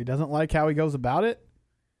Kellen Moore. He doesn't like how he goes about it.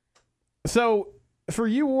 So, for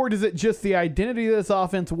you, Ward, is it just the identity of this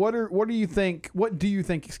offense? What do you think,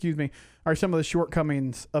 are some of the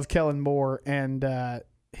shortcomings of Kellen Moore and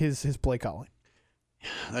his play calling?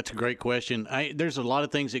 That's a great question. There's a lot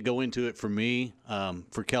of things that go into it for me,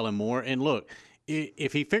 for Kellen Moore. And look,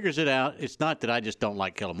 if he figures it out, it's not that I just don't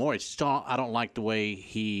like Kellen Moore. It's just I don't like the way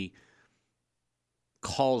he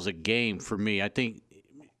calls a game for me. I think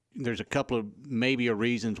there's a couple of maybe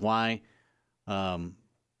reasons why.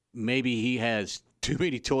 Maybe he has too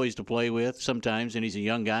many toys to play with sometimes, and he's a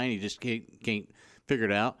young guy, and he just can't figure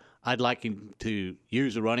it out. I'd like him to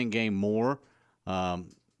use the running game more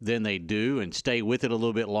than they do and stay with it a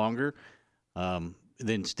little bit longer,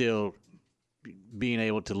 then still being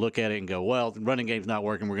able to look at it and go, well, the running game's not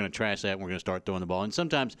working. We're going to trash that and we're going to start throwing the ball. And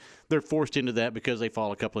sometimes they're forced into that because they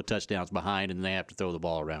fall a couple of touchdowns behind and they have to throw the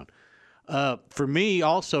ball around. For me,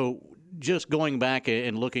 also, just going back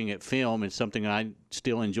and looking at film is something I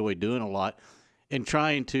still enjoy doing a lot and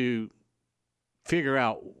trying to figure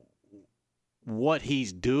out what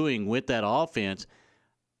he's doing with that offense.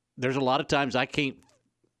 There's a lot of times I can't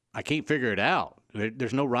figure it out.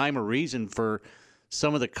 There's no rhyme or reason for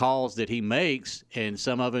some of the calls that he makes, and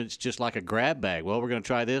some of it's just like a grab bag. Well, we're going to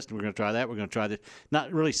try this, and we're going to try that, we're going to try this.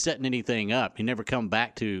 Not really setting anything up. He never come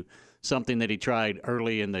back to something that he tried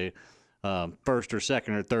early in the first or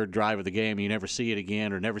second or third drive of the game. You never see it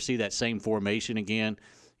again or never see that same formation again.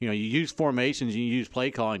 You know, you use formations and you use play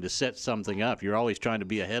calling to set something up. You're always trying to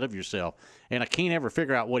be ahead of yourself. And I can't ever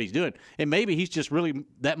figure out what he's doing. And maybe he's just really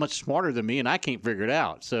that much smarter than me, and I can't figure it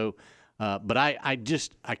out. So, but I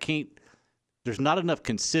can't. There's not enough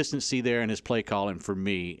consistency there in his play calling for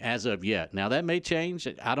me as of yet. Now, that may change.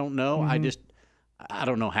 I don't know. Mm-hmm. I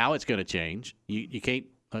don't know how it's going to change. You can't,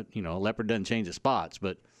 a leopard doesn't change its spots.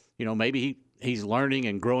 But, maybe he's learning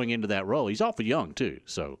and growing into that role. He's awful young, too,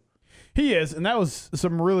 so. He is, and that was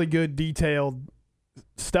some really good detailed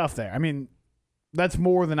stuff there. I mean, that's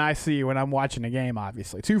more than I see when I'm watching a game,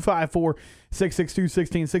 obviously.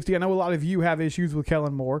 254-662-1660. I know a lot of you have issues with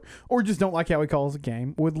Kellen Moore or just don't like how he calls the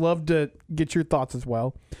game. Would love to get your thoughts as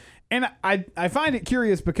well. And I find it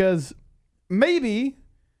curious because maybe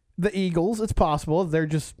the Eagles, it's possible, they're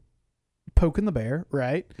just poking the bear,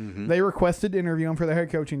 right? Mm-hmm. They requested to interview him for their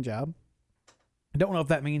head coaching job. I don't know if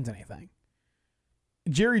that means anything.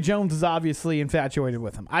 Jerry Jones is obviously infatuated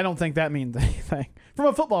with him. I don't think that means anything from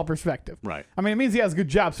a football perspective. Right. I mean, it means he has good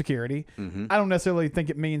job security. Mm-hmm. I don't necessarily think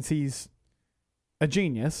it means he's a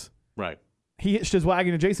genius. Right. He hitched his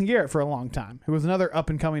wagon to Jason Garrett for a long time, who was another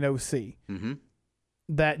up-and-coming OC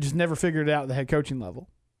that just never figured it out at the head coaching level.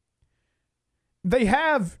 It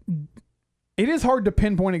is hard to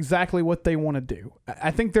pinpoint exactly what they want to do. I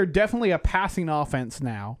think they're definitely a passing offense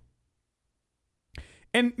now.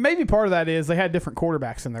 And maybe part of that is they had different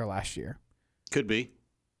quarterbacks in there last year. Could be.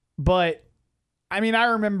 But, I mean, I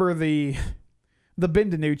remember the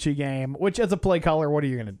Ben DiNucci game, which as a play caller, what are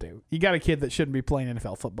you going to do? You got a kid that shouldn't be playing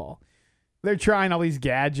NFL football. They're trying all these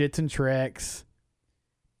gadgets and tricks.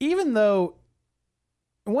 Even though,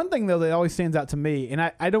 one thing, though, that always stands out to me, and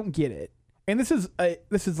I don't get it, and this is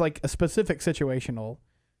like a specific situational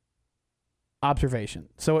observation,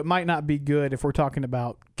 so it might not be good if we're talking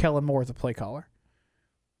about Kellen Moore as a play caller.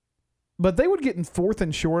 But they would get in fourth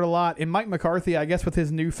and short a lot. And Mike McCarthy, I guess with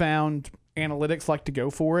his newfound analytics, like to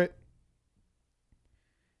go for it.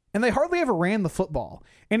 And they hardly ever ran the football.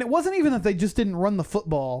 And it wasn't even that they just didn't run the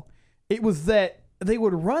football. It was that they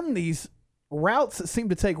would run these routes that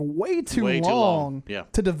seemed to take way too long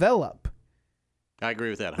to develop. I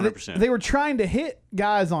agree with that 100%. They were trying to hit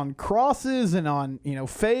guys on crosses and on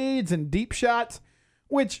fades and deep shots,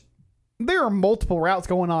 which there are multiple routes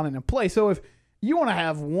going on in a play. So if you want to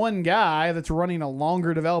have one guy that's running a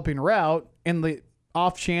longer developing route in the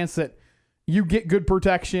off chance that you get good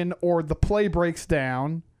protection or the play breaks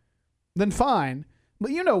down, then fine. But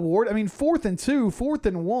Ward, I mean, 4th and 2, 4th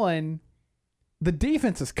and 1, the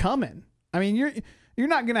defense is coming. I mean, you're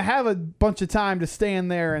not going to have a bunch of time to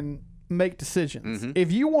stand there and make decisions. Mm-hmm.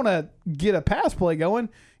 If you want to get a pass play going,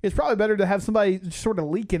 it's probably better to have somebody sort of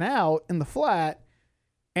leaking out in the flat.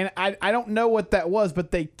 And I don't know what that was,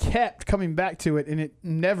 but they kept coming back to it, and it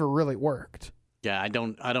never really worked. Yeah, I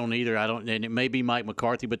don't either. And it may be Mike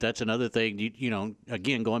McCarthy, but that's another thing.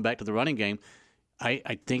 Again, going back to the running game,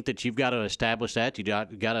 I think that you've got to establish that. You got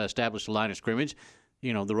to establish the line of scrimmage.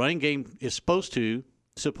 The running game is supposed to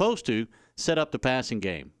set up the passing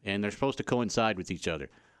game, and they're supposed to coincide with each other.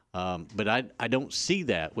 But I don't see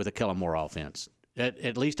that with a Kellen Moore offense,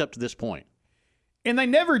 at least up to this point. And they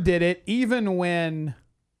never did it, even when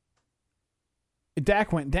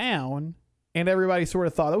Dak went down, and everybody sort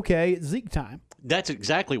of thought, okay, it's Zeke time. That's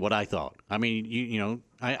exactly what I thought. I mean,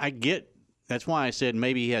 I get that's why I said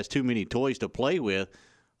maybe he has too many toys to play with.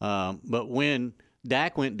 But when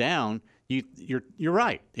Dak went down, you're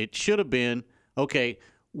right. It should have been, okay,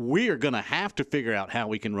 we are going to have to figure out how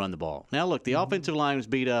we can run the ball. Now, look, the offensive line was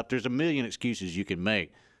beat up. There's a million excuses you can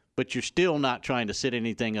make, but you're still not trying to set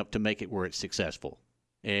anything up to make it where it's successful.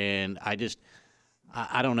 And I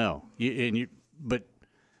don't know. But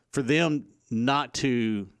for them not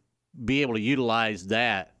to be able to utilize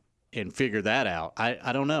that and figure that out,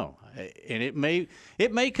 I don't know. And it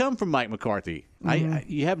may come from Mike McCarthy. Mm-hmm.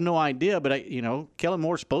 You have no idea, but Kellen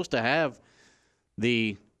Moore's supposed to have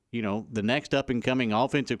the next up and coming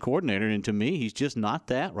offensive coordinator, and to me, he's just not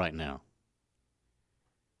that right now.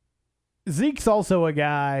 Zeke's also a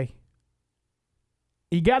guy,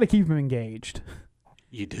 you got to keep him engaged.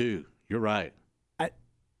 You do. You're right.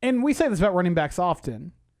 And we say this about running backs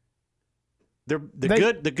often.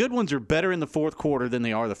 The good ones are better in the fourth quarter than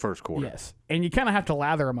they are the first quarter. Yes. And you kind of have to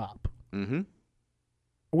lather them up. Mm-hmm.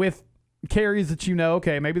 With carries that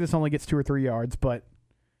okay, maybe this only gets 2 or 3 yards, but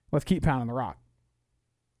let's keep pounding the rock.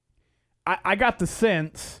 I got the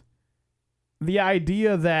sense, the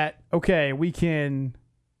idea that, okay, we can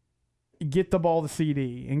get the ball to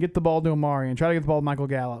CD and get the ball to Amari and try to get the ball to Michael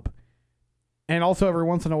Gallup, and also every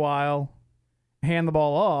once in a while hand the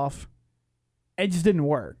ball off, it just didn't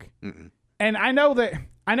work. Mm-mm. And I know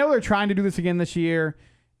they're trying to do this again this year,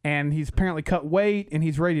 and he's apparently cut weight and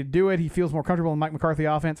he's ready to do it. He feels more comfortable in Mike McCarthy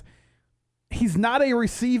offense. He's not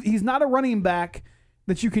a running back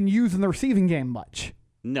that you can use in the receiving game much.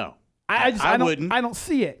 No. I wouldn't. I don't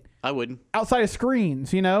see it. I wouldn't. Outside of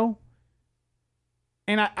screens, And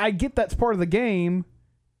I get that's part of the game,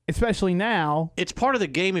 especially now. It's part of the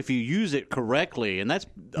game if you use it correctly, and that's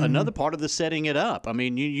another part of the setting it up. I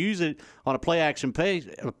mean, you use it on a play-action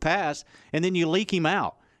pass, and then you leak him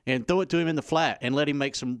out and throw it to him in the flat and let him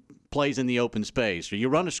make some plays in the open space. Or you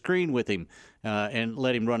run a screen with him and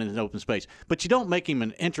let him run in an open space. But you don't make him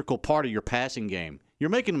an integral part of your passing game. You're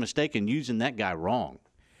making a mistake in using that guy wrong.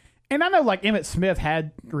 And I know, like, Emmitt Smith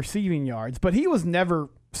had receiving yards, but he was never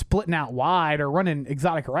splitting out wide or running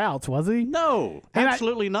exotic routes, was he? No,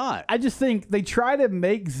 absolutely not. I just think they try to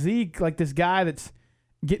make Zeke like this guy that's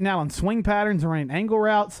getting out on swing patterns and running angle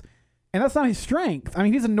routes, and that's not his strength. I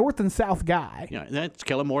mean, he's a north and south guy. Yeah, that's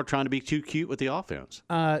Kellen Moore trying to be too cute with the offense.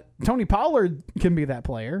 Tony Pollard can be that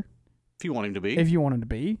player. If you want him to be. If you want him to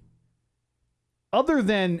be. Other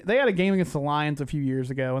than, they had a game against the Lions a few years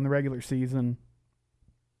ago in the regular season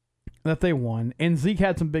that they won, and Zeke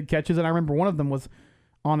had some big catches, and I remember one of them was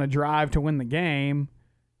on a drive to win the game.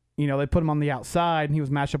 They put him on the outside, and he was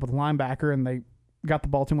matched up with a linebacker, and they got the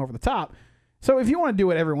ball to him over the top. So if you want to do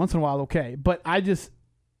it every once in a while, okay. But I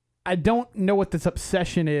don't know what this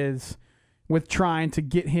obsession is with trying to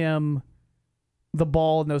get him the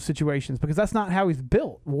ball in those situations, because that's not how he's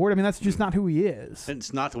built, Ward. I mean, that's just not who he is. And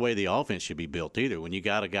it's not the way the offense should be built either. When you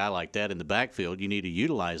got a guy like that in the backfield, you need to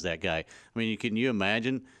utilize that guy. I mean, can you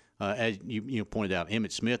imagine, as you pointed out,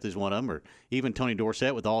 Emmitt Smith is one of them, or even Tony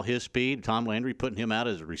Dorsett with all his speed, Tom Landry putting him out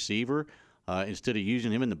as a receiver instead of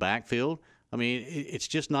using him in the backfield. I mean, it's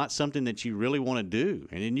just not something that you really want to do.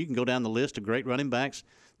 And then you can go down the list of great running backs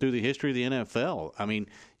through the history of the NFL. I mean,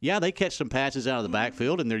 yeah, they catch some passes out of the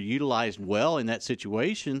backfield, and they're utilized well in that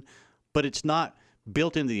situation, but it's not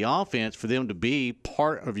built into the offense for them to be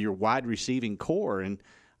part of your wide receiving core. And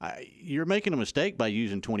you're making a mistake by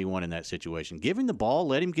using 21 in that situation. Give him the ball,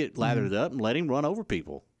 let him get lathered up, and let him run over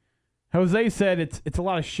people. Jose said it's a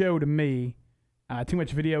lot of show to me. Too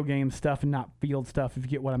much video game stuff and not field stuff, if you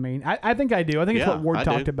get what I mean. I think I do. I think it's what Ward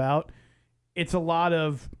talked about. It's a lot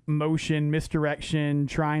of motion, misdirection,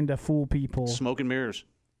 trying to fool people. Smoke and mirrors.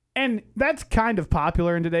 And that's kind of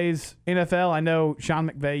popular in today's NFL. I know Sean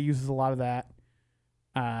McVay uses a lot of that.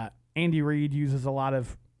 Andy Reid uses a lot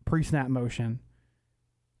of pre-snap motion.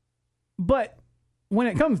 But when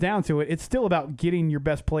it comes down to it, it's still about getting your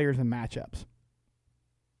best players in matchups.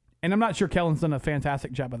 And I'm not sure Kellen's done a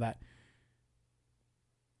fantastic job of that.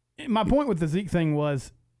 My point with the Zeke thing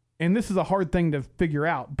was, and this is a hard thing to figure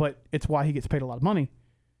out, but it's why he gets paid a lot of money.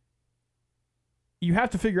 You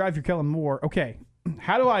have to figure out, if you're Kellen Moore, okay,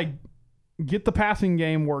 how do I get the passing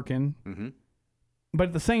game working? Mm-hmm. But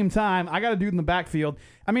at the same time, I got to do it in the backfield.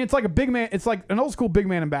 I mean, it's like a big man. It's like an old school big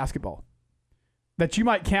man in basketball that you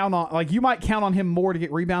might count on. Like, you might count on him more to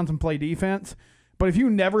get rebounds and play defense. But if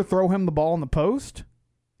you never throw him the ball in the post,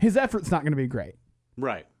 his effort's not going to be great.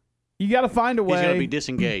 Right. You got to find a way. He's going to be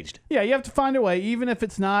disengaged. Yeah, you have to find a way, even if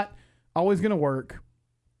it's not always going to work,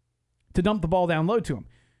 to dump the ball down low to him.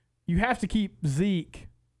 You have to keep Zeke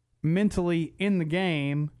mentally in the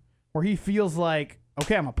game where he feels like,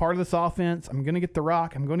 okay, I'm a part of this offense. I'm going to get the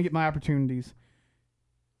rock. I'm going to get my opportunities.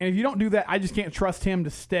 And if you don't do that, I just can't trust him to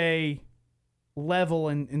stay level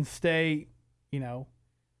and stay,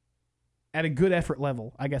 at a good effort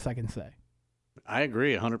level, I guess I can say. I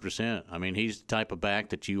agree 100%. I mean, he's the type of back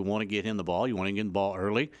that you want to get him the ball. You want to get him the ball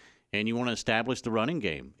early, and you want to establish the running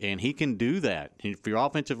game. And he can do that. And if your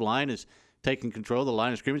offensive line is taking control of the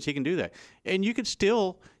line of scrimmage, he can do that. And you could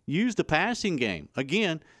still use the passing game.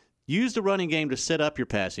 Again, use the running game to set up your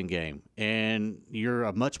passing game. And you're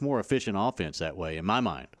a much more efficient offense that way, in my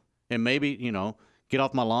mind. And maybe, get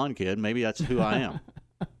off my lawn, kid. Maybe that's who I am.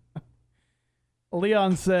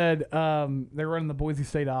 Leon said they're running the Boise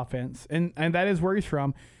State offense, and that is where he's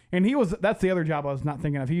from. And that's the other job I was not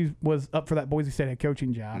thinking of. He was up for that Boise State head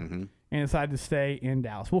coaching job and decided to stay in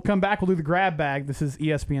Dallas. We'll come back. We'll do the grab bag. This is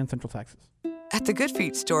ESPN Central Texas. At the Good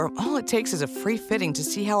Feet store, all it takes is a free fitting to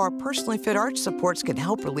see how our personally fit arch supports can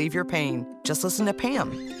help relieve your pain. Just listen to Pam.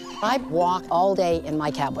 I walked all day in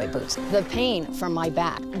my cowboy boots. The pain from my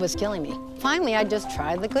back was killing me. Finally, I just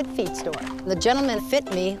tried the Good Feet store. The gentleman fit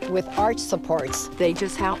me with arch supports. They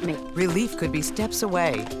just helped me. Relief could be steps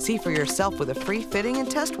away. See for yourself with a free fitting and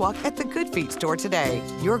test walk at the Good Feet store today.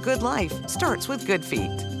 Your good life starts with Good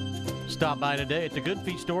Feet. Stop by today at the Good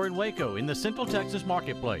Feet store in Waco in the Central Texas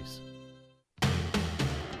Marketplace.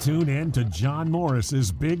 Tune in to John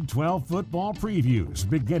Morris's Big 12 football previews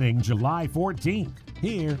beginning July 14th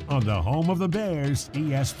here on the home of the Bears,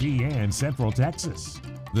 ESPN Central Texas.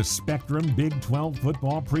 The Spectrum Big 12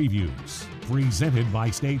 football previews, presented by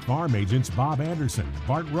State Farm agents Bob Anderson,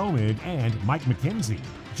 Bart Romig, and Mike McKenzie.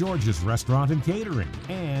 George's Restaurant and Catering,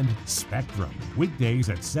 and Spectrum. Weekdays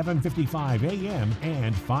at 7:55 a.m.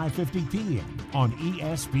 and 5:50 p.m. on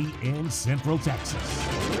ESPN Central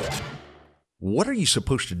Texas. What are you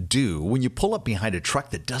supposed to do when you pull up behind a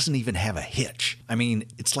truck that doesn't even have a hitch? I mean,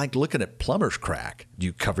 it's like looking at plumber's crack. Do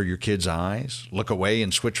you cover your kids' eyes, look away,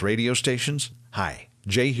 and switch radio stations? Hi,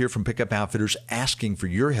 Jay here from Pickup Outfitters, asking for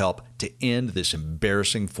your help to end this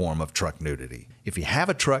embarrassing form of truck nudity. If you have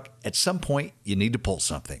a truck, at some point you need to pull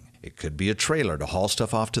something. It could be a trailer to haul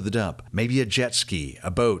stuff off to the dump, maybe a jet ski,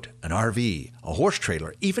 a boat, an RV, a horse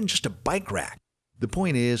trailer, even just a bike rack. The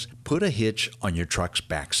point is, put a hitch on your truck's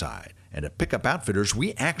backside. And at Pickup Outfitters,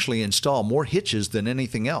 we actually install more hitches than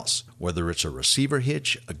anything else. Whether it's a receiver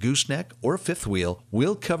hitch, a gooseneck, or a fifth wheel,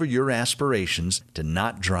 we'll cover your aspirations to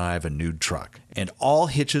not drive a nude truck. And all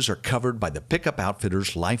hitches are covered by the Pickup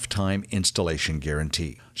Outfitters Lifetime Installation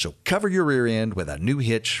Guarantee. So cover your rear end with a new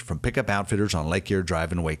hitch from Pickup Outfitters on Lake Erie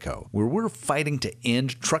Drive in Waco, where we're fighting to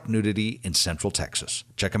end truck nudity in Central Texas.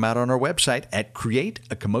 Check them out on our website at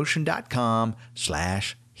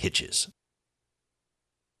createacommotion.com/hitches.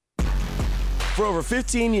 For over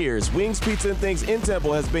 15 years, Wings Pizza and Things in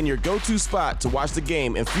Temple has been your go-to spot to watch the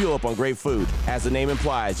game and fuel up on great food. As the name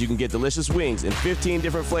implies, you can get delicious wings in 15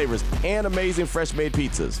 different flavors and amazing fresh-made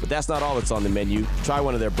pizzas. But that's not all that's on the menu. Try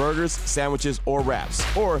one of their burgers, sandwiches, or wraps.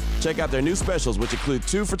 Or check out their new specials, which include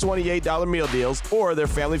 2 for $28 meal deals or their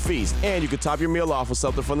family feast. And you can top your meal off with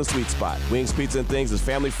something from the sweet spot. Wings Pizza and Things is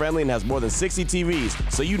family-friendly and has more than 60 TVs,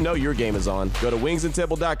 so you know your game is on. Go to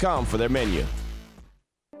wingsandtemple.com for their menu.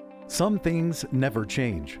 Some things never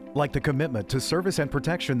change, like the commitment to service and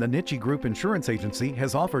protection the Nichi Group Insurance Agency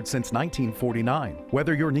has offered since 1949.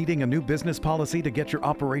 Whether you're needing a new business policy to get your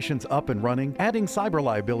operations up and running, adding cyber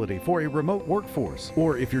liability for a remote workforce,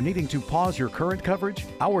 or if you're needing to pause your current coverage,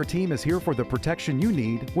 our team is here for the protection you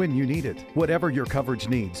need when you need it. Whatever your coverage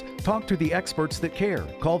needs, talk to the experts that care.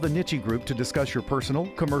 Call the Nichi Group to discuss your personal,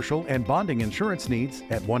 commercial, and bonding insurance needs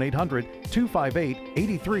at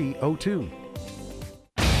 1-800-258-8302.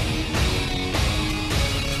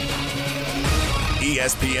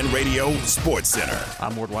 ESPN Radio Sports Center.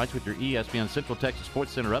 I'm Ward White with your ESPN Central Texas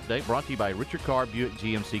Sports Center update, brought to you by Richard Carr Buick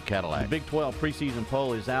GMC Cadillac. The Big 12 preseason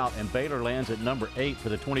poll is out, and Baylor lands at number 8 for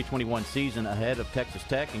the 2021 season, ahead of Texas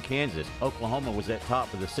Tech and Kansas. Oklahoma was at top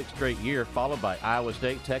for the 6th straight year, followed by Iowa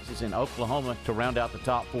State, Texas, and Oklahoma to round out the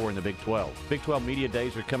top 4 in the Big 12. Big 12 Media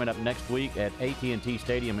Days are coming up next week at AT&T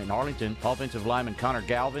Stadium in Arlington. Offensive lineman Connor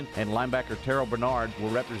Galvin and linebacker Terrell Bernard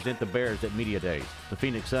will represent the Bears at Media Days. The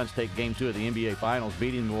Phoenix Suns take Game 2 of the NBA Finals,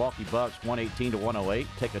 beating the Milwaukee Bucks 118-108,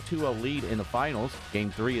 take a 2-0 lead in the finals.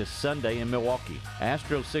 Game 3 is Sunday in Milwaukee.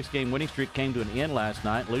 Astros' 6-game winning streak came to an end last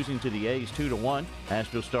night, losing to the A's 2-1.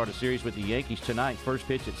 Astros start a series with the Yankees tonight, first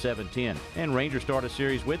pitch at 7:10. And Rangers start a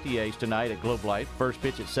series with the A's tonight at Globe Life, first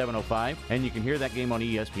pitch at 7:05. And you can hear that game on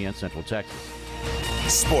ESPN Central Texas.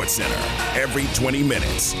 Sports Center, every 20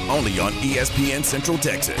 minutes, only on ESPN Central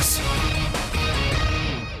Texas.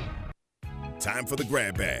 Time for the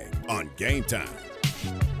grab bag on Game Time.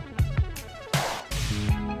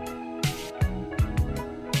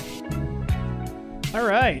 All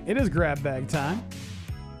right, it is grab bag time,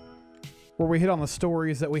 where we hit on the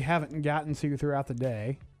stories that we haven't gotten to throughout the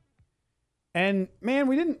day. And man,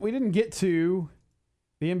 we didn't get to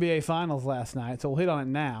the NBA Finals last night, so we'll hit on it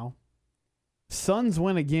now. Suns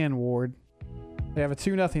win again, Ward. They have a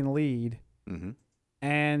 2-0 lead. Mm-hmm.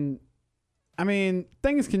 And I mean,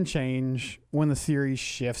 things can change when the series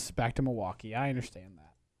shifts back to Milwaukee. I understand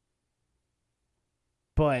that.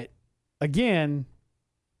 But again,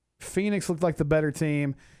 Phoenix looked like the better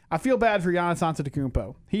team. I feel bad for Giannis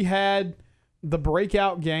Antetokounmpo. He had the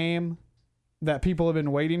breakout game that people have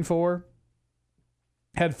been waiting for.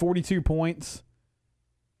 Had 42 points.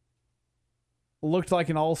 looked like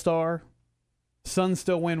an all-star. Suns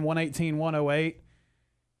still win 118-108,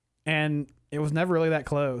 and it was never really that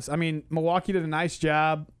close. I mean, Milwaukee did a nice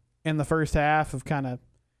job in the first half of kind of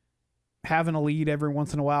having a lead every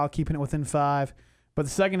once in a while, keeping it within 5. But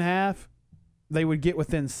the second half, they would get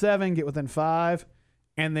within 7, get within 5,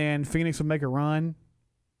 and then Phoenix would make a run.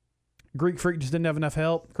 Greek Freak just didn't have enough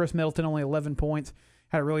help. Chris Middleton only 11 points.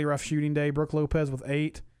 Had a really rough shooting day. Brook Lopez with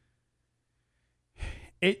 8.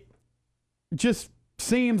 It just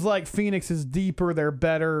seems like Phoenix is deeper. They're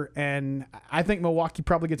better. And I think Milwaukee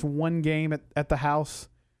probably gets one game at the house,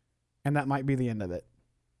 and that might be the end of it.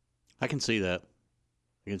 I can see that.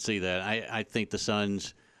 I think the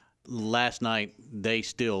Suns, last night, they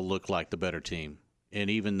still look like the better team. And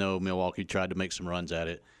even though Milwaukee tried to make some runs at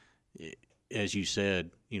it, as you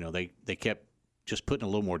said, they kept just putting a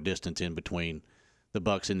little more distance in between the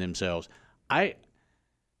Bucks and themselves.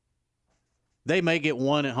 They may get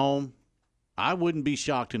one at home. I wouldn't be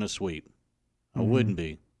shocked in a sweep. I wouldn't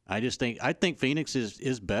be. I think Phoenix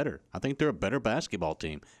is better. I think they're a better basketball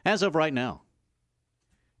team as of right now.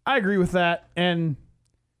 I agree with that. And,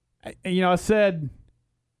 I said,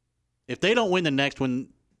 if they don't win the next one,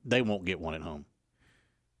 they won't get one at home.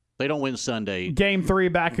 If they don't win Sunday. Game 3,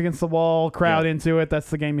 back against the wall, crowd into it. That's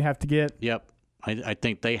the game you have to get. Yep. I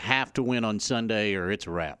think they have to win on Sunday or it's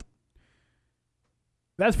a wrap.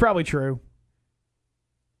 That's probably true.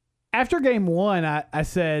 After game 1, I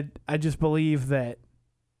said I just believe that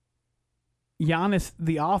Giannis,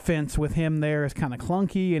 the offense with him there is kind of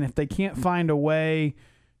clunky, and if they can't find a way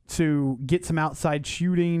to get some outside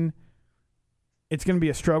shooting, it's going to be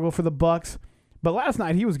a struggle for the Bucks. But last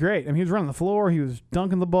night he was great. I mean, he was running the floor, he was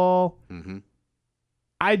dunking the ball. Mm-hmm.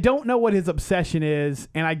 I don't know what his obsession is,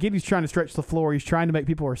 and I get he's trying to stretch the floor. He's trying to make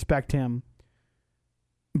people respect him.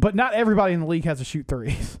 But not everybody in the league has to shoot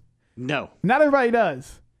threes. No. Not everybody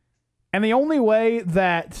does. And the only way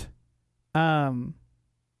that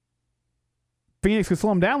Phoenix could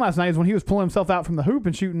slow him down last night is when he was pulling himself out from the hoop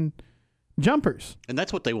and shooting jumpers. And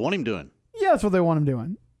that's what they want him doing. Yeah, that's what they want him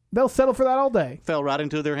doing. They'll settle for that all day. Fell right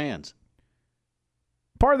into their hands.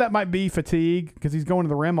 Part of that might be fatigue because he's going to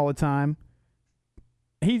the rim all the time.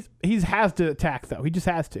 He has to attack, though. He just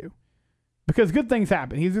has to. Because good things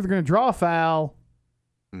happen. He's either going to draw a foul,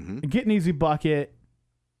 get an easy bucket,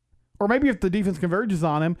 or maybe if the defense converges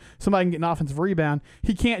on him, somebody can get an offensive rebound.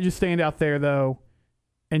 He can't just stand out there, though,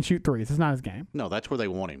 and shoot threes. It's not his game. No, that's where they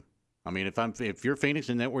want him. I mean, if you're Phoenix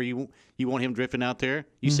and that where you want him drifting out there,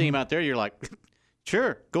 you see him out there, you're like,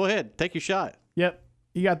 sure, go ahead, take your shot. Yep,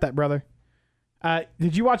 you got that, brother.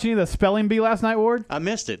 Did you watch any of the spelling bee last night, Ward? I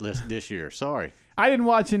missed it this year. Sorry. I didn't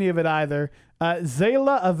watch any of it either.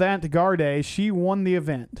 Zayla Avant-Garde, she won the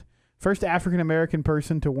event. First African-American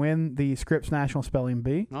person to win the Scripps National Spelling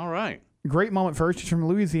Bee. All right. Great moment for her. She's from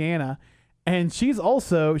Louisiana. And she's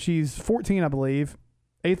 14, I believe,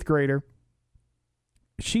 8th grader.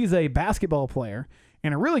 She's a basketball player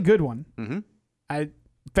and a really good one. Mm-hmm. I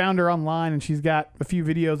found her online, and she's got a few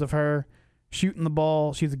videos of her shooting the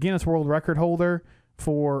ball. She's a Guinness World Record holder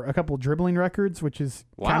for a couple of dribbling records, which is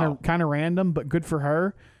kind of random, but good for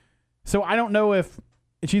her. So I don't know if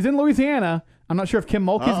she's in Louisiana. I'm not sure if Kim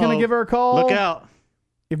Mulkey's going to give her a call. Look out.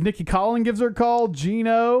 If Nikki Collin gives her a call,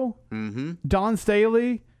 Gino, Don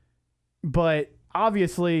Staley. But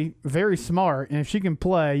obviously very smart, and if she can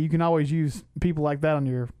play, you can always use people like that on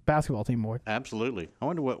your basketball team, Ward. Absolutely. I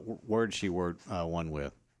wonder what word she won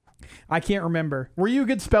with. I can't remember. Were you a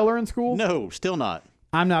good speller in school? No, still not.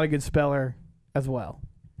 I'm not a good speller as well.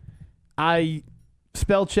 I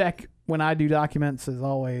spell check when I do documents is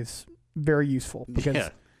always very useful because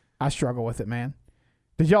I struggle with it, man.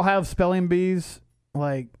 Did y'all have spelling bees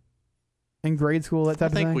like in grade school, that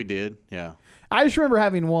type of thing? I think we did, yeah. I just remember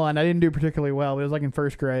having one. I didn't do particularly well, but it was like in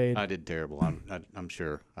first grade. I did terrible. I'm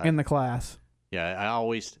sure. In the class. Yeah, I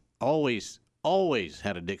always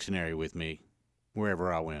had a dictionary with me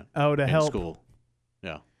wherever I went. Oh, to help school.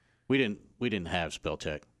 Yeah, we didn't have spell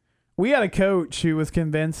check. We had a coach who was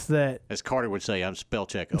convinced that, as Carter would say, I'm spell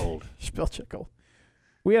check old. Spell check old.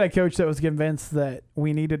 We had a coach that was convinced that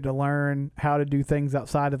we needed to learn how to do things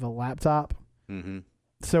outside of a laptop. Mm-hmm.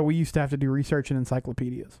 So we used to have to do research in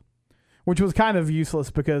encyclopedias, which was kind of useless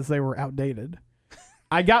because they were outdated.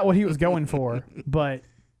 I got what he was going for, but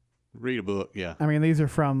read a book, yeah. I mean, these are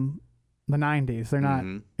from the 90s. They're not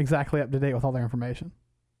exactly up to date with all their information.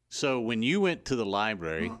 So when you went to the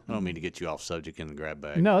library, I don't mean to get you off subject in the grab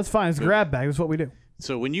bag. No, it's fine. It's a grab bag. That's what we do.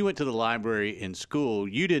 So when you went to the library in school,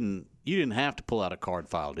 you didn't have to pull out a card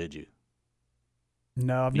file, did you?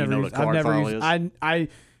 No, I've Do you never know used. what a card file is? I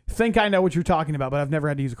think I know what you're talking about, but I've never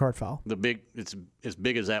had to use a card file. It's as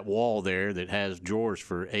big as that wall there that has drawers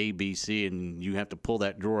for A, B, C, and you have to pull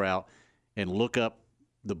that drawer out and look up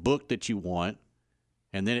the book that you want,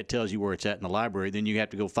 and then it tells you where it's at in the library. Then you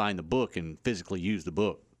have to go find the book and physically use the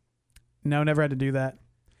book. No, never had to do that.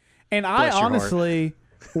 And Bless I your honestly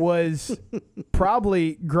was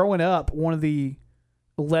probably growing up one of the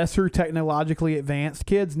lesser technologically advanced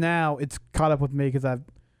kids. Now it's caught up with me because I've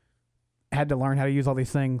had to learn how to use all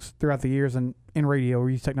these things throughout the years, and in radio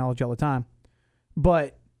we use technology all the time.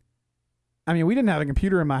 But I mean, we didn't have a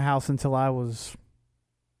computer in my house until I was,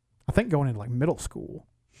 I think, going into like middle school.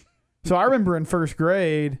 So I remember in first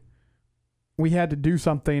grade we had to do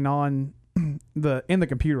something on in the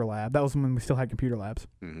computer lab. That was when we still had computer labs.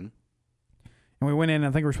 Mm-hmm. And we went in, and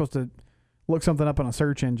I think we were supposed to look something up on a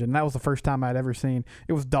search engine. That was the first time I'd ever seen.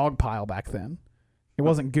 It was Dogpile back then. It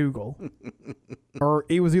wasn't Google. Or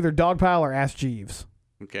it was either Dogpile or Ask Jeeves.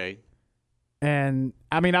 Okay. And,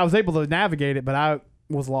 I mean, I was able to navigate it, but I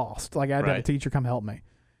was lost. Like, I had to have a teacher come help me.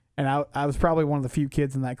 And I was probably one of the few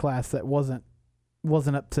kids in that class that wasn't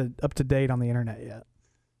up to date on the internet yet.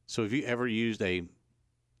 So have you ever used a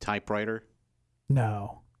typewriter?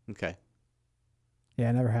 No. Okay. Yeah,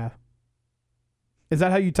 I never have. Is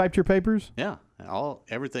that how you typed your papers? Yeah.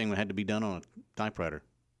 Everything had to be done on a typewriter.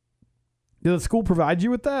 Did the school provide you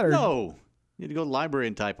with that? Or? No. You had to go to the library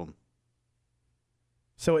and type them.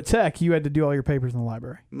 So at Tech, you had to do all your papers in the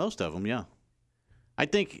library? Most of them, yeah. I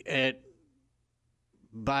think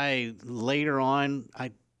by later on,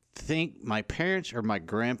 I think my parents or my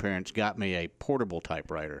grandparents got me a portable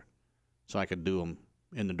typewriter so I could do them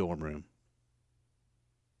in the dorm room.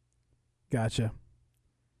 Gotcha.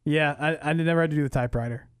 Yeah, I never had to do the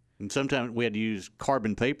typewriter. And sometimes we had to use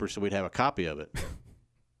carbon paper so we'd have a copy of it.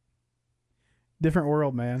 Different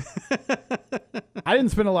world, man. I didn't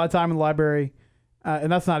spend a lot of time in the library,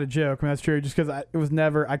 and that's not a joke. I mean, that's true. Just because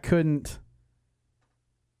I couldn't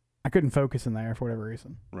focus in there for whatever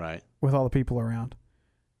reason. Right. With all the people around.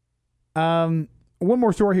 One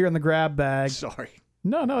more story here in the grab bag. Sorry.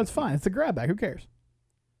 No, it's fine. It's a grab bag. Who cares?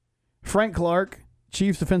 Frank Clark,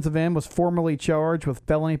 Chiefs defensive end, was formally charged with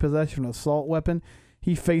felony possession of an assault weapon.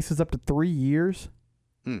 He faces up to 3 years.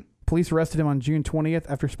 Police arrested him on June 20th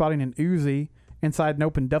after spotting an Uzi inside an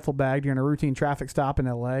open duffel bag during a routine traffic stop in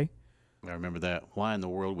L.A. I remember that. Why in the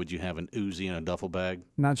world would you have an Uzi in a duffel bag?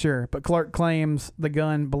 Not sure, but Clark claims the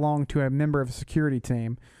gun belonged to a member of a security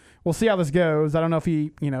team. We'll see how this goes. I don't know if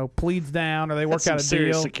he, pleads down or they work out a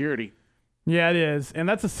serious deal. Security. Yeah, it is, and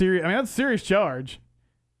that's a serious charge.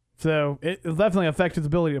 So it'll definitely affect his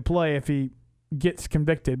ability to play if he gets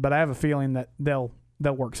convicted. But I have a feeling that they'll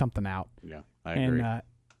work something out. Yeah, I agree.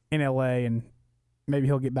 In L.A. and maybe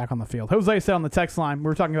he'll get back on the field. Jose said on the text line, we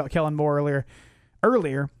were talking about Kellen Moore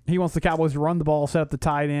earlier. He wants the Cowboys to run the ball, set up the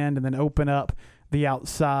tight end, and then open up the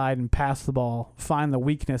outside and pass the ball, find the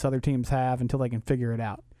weakness other teams have until they can figure it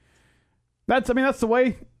out. That's the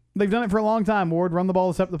way they've done it for a long time, Ward. Run the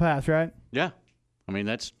ball, set up the pass, right? Yeah. I mean,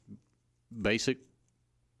 that's basic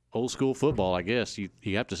old school football, I guess. You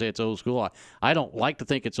have to say it's old school. I don't like to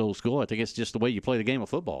think it's old school. I think it's just the way you play the game of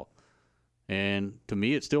football. And to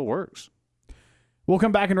me, it still works. We'll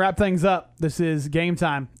come back and wrap things up. This is Game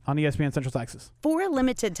Time on ESPN Central Texas. For a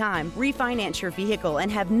limited time, refinance your vehicle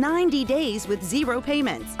and have 90 days with zero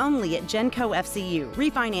payments. Only at Genco FCU.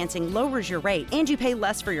 Refinancing lowers your rate and you pay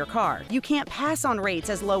less for your car. You can't pass on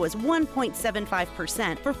rates as low as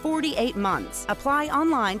 1.75% for 48 months. Apply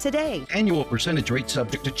online today. Annual percentage rate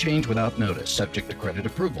subject to change without notice. Subject to credit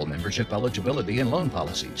approval, membership eligibility, and loan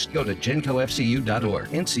policies. Go to GencoFCU.org.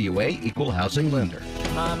 NCUA Equal Housing Lender.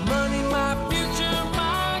 My money, my future.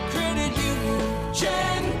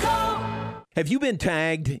 Have you been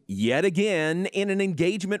tagged yet again in an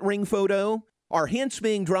engagement ring photo? Are hints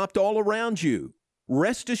being dropped all around you?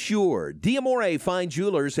 Rest assured, D'Amore Fine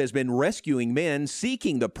Jewelers has been rescuing men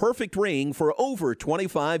seeking the perfect ring for over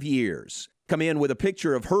 25 years. Come in with a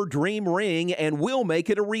picture of her dream ring and we'll make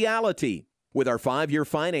it a reality. With our 5-year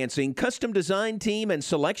financing, custom design team, and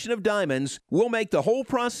selection of diamonds, we'll make the whole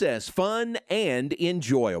process fun and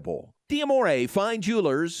enjoyable. D'Amore Fine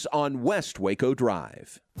Jewelers on West Waco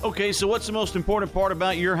Drive. Okay, so what's the most important part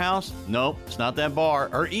about your house? Nope, it's not that bar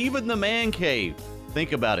or even the man cave.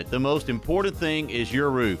 Think about it. The most important thing is your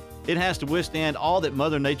roof. It has to withstand all that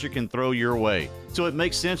Mother Nature can throw your way. So it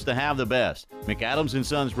makes sense to have the best. McAdams &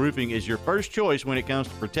 Sons Roofing is your first choice when it comes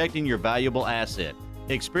to protecting your valuable asset.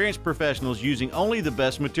 Experienced professionals using only the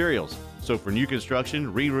best materials. So for new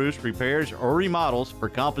construction, re-roofs, repairs, or remodels for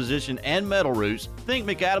composition and metal roofs, think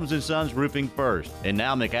McAdams & Sons Roofing first. And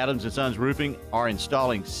now McAdams & Sons Roofing are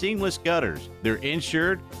installing seamless gutters. They're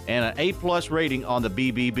insured and an A+ rating on the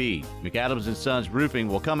BBB. McAdams & Sons Roofing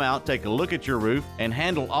will come out, take a look at your roof, and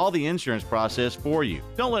handle all the insurance process for you.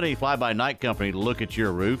 Don't let any fly-by-night company look at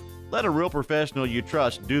your roof. Let a real professional you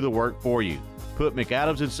trust do the work for you. Put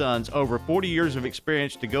McAdams & Sons over 40 years of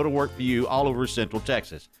experience to go to work for you all over Central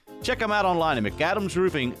Texas. Check them out online at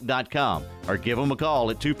McAdamsRoofing.com or give them a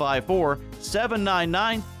call at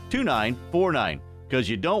 254-799-2949 because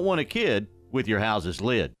you don't want a kid with your house's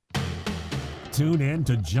lid. Tune in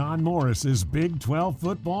to John Morris's Big 12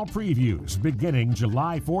 football previews beginning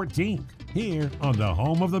July 14th here on the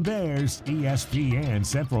home of the Bears, ESPN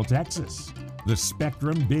Central Texas. The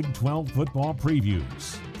Spectrum Big 12 football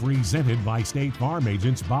previews, presented by State Farm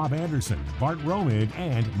agents Bob Anderson, Bart Romid,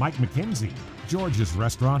 and Mike McKenzie. George's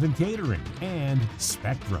Restaurant and Catering, and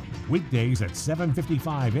Spectrum. Weekdays at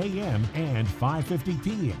 7:55 a.m. and 5:50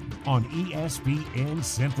 p.m. on ESPN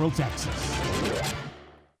Central Texas.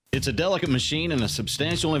 It's a delicate machine and a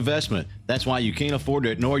substantial investment. That's why you can't afford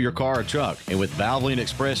to ignore your car or truck. And with Valvoline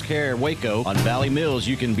Express Care Waco on Valley Mills,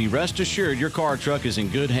 you can be rest assured your car or truck is in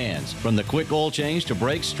good hands. From the quick oil change to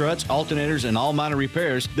brakes, struts, alternators, and all minor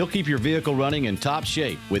repairs, they'll keep your vehicle running in top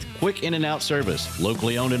shape with quick in and out service.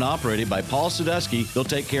 Locally owned and operated by Paul Sadusky, they'll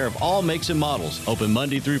take care of all makes and models. Open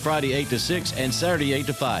Monday through Friday 8 to 6 and Saturday 8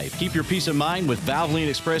 to 5. Keep your peace of mind with Valvoline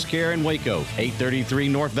Express Care in Waco, 833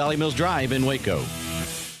 North Valley Mills Drive in Waco.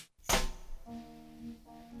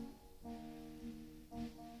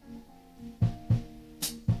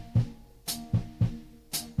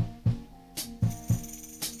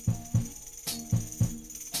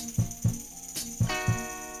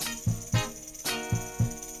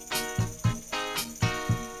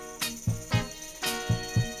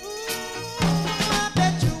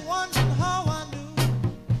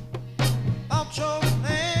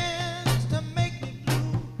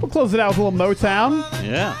 Close it out with a little Motown.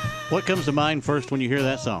 Yeah. What comes to mind first when you hear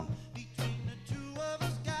that song?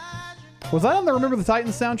 Was that on the Remember the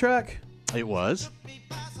Titans soundtrack? It was.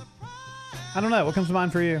 I don't know. What comes to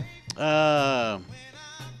mind for you?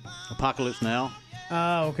 Apocalypse Now.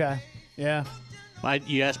 Oh, okay. Yeah.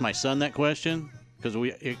 You asked my son that question because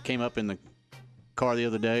it came up in the car the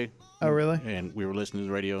other day. Oh, really? And we were listening to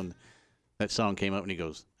the radio, and that song came up, and he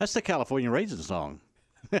goes, "That's the California Raisins song."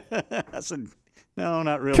 I said, "No,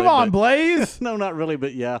 not really." Come on, Blaze. No, not really,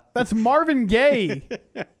 but yeah. That's Marvin Gaye.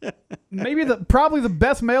 Maybe probably the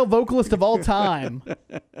best male vocalist of all time.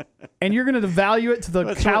 And you're going to devalue it to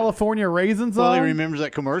the California Raisin song? Well, he remembers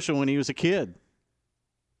that commercial when he was a kid.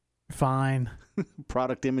 Fine.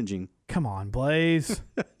 Product imaging. Come on, Blaze.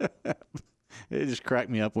 It just cracked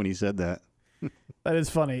me up when he said that. That is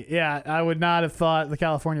funny. Yeah, I would not have thought the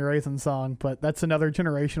California Raisin song, but that's another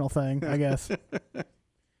generational thing, I guess.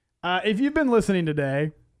 If you've been listening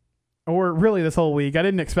today, or really this whole week, I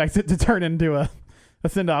didn't expect it to turn into a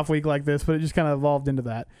send-off week like this, but it just kind of evolved into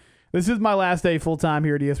that. This is my last day full-time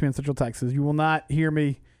here at ESPN Central Texas. You will not hear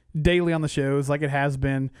me daily on the shows like it has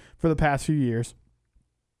been for the past few years.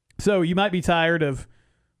 So you might be tired of,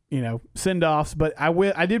 send-offs, but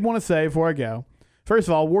I did want to say before I go, first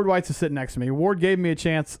of all, Ward White's is sitting next to me. Ward gave me a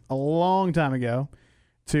chance a long time ago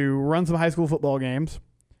to run some high school football games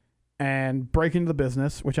and break into the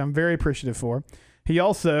business, which I'm very appreciative for. He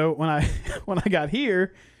also, when I got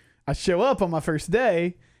here, I show up on my first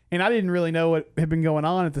day, and I didn't really know what had been going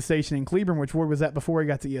on at the station in Cleburne, which Ward was at before he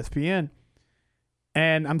got to ESPN.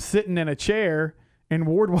 And I'm sitting in a chair, and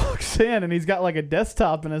Ward walks in, and he's got like a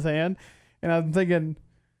desktop in his hand, and I'm thinking,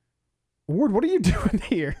 Ward, what are you doing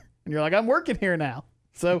here? And you're like, I'm working here now.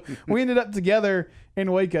 So we ended up together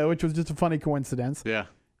in Waco, which was just a funny coincidence. Yeah.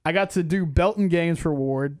 I got to do Belton games for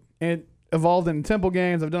Ward, and evolved in Temple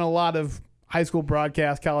games. I've done a lot of high school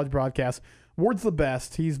broadcasts, college broadcasts. Ward's the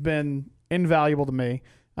best. He's been invaluable to me.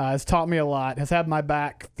 Has taught me a lot. Has had my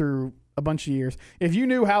back through a bunch of years. If you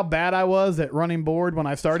knew how bad I was at running board when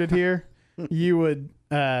I started here, you would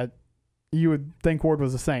think Ward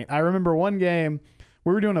was a saint. I remember one game,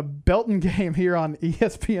 we were doing a Belton game here on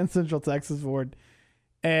ESPN Central Texas, Ward,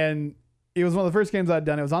 and it was one of the first games I'd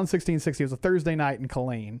done. It was on 1660. It was a Thursday night in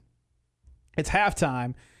Killeen. It's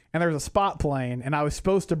halftime, and there was a spot playing, and I was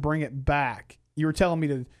supposed to bring it back. You were telling me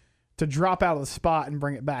to drop out of the spot and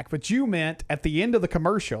bring it back, but you meant at the end of the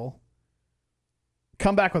commercial,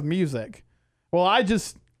 come back with music. Well, I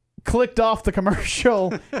just clicked off the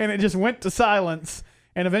commercial, and it just went to silence,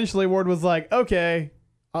 and eventually Ward was like, okay,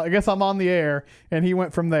 I guess I'm on the air, and he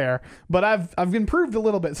went from there. But I've improved a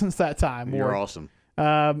little bit since that time. You're Ward. awesome.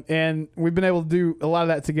 And we've been able to do a lot of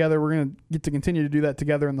that together. We're going to get to continue to do that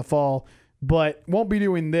together in the fall, but won't be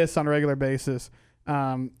doing this on a regular basis.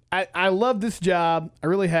 I love this job. I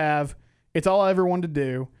really have. It's all I ever wanted to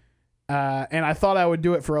do. And I thought I would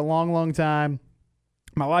do it for a long, long time.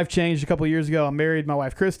 My life changed a couple of years ago. I married my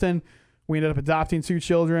wife, Kristen. We ended up adopting 2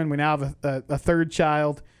 children. We now have a third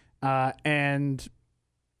child. And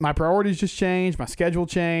my priorities just changed. My schedule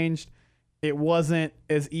changed. It wasn't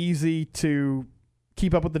as easy to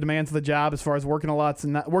keep up with the demands of the job as far as working a lot of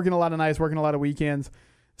nights, working a lot of weekends.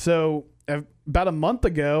 So about a month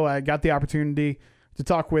ago, I got the opportunity to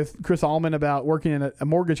talk with Chris Allman about working in a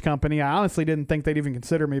mortgage company. I honestly didn't think they'd even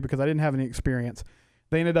consider me because I didn't have any experience.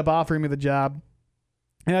 They ended up offering me the job,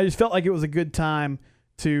 and I just felt like it was a good time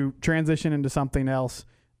to transition into something else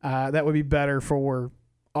that would be better for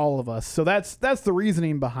all of us. So that's the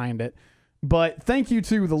reasoning behind it. But thank you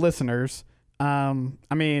to the listeners. I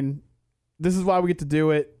mean, this is why we get to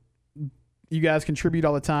do it. You guys contribute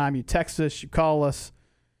all the time. You text us, you call us.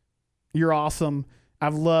 You're awesome.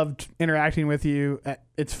 I've loved interacting with you.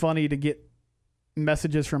 It's funny to get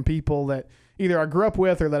messages from people that either I grew up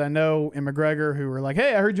with or that I know in McGregor who are like,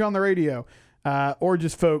 hey, I heard you on the radio. Or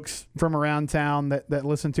just folks from around town that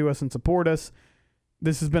listen to us and support us.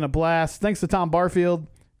 This has been a blast. Thanks to Tom Barfield,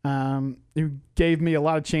 who gave me a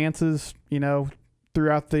lot of chances,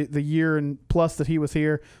 throughout the year and plus that he was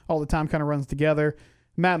here. All the time kind of runs together.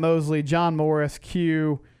 Matt Mosley, John Morris,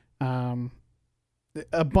 Q,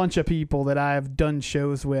 a bunch of people that I've done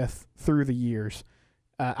shows with through the years.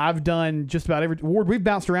 I've done just about we've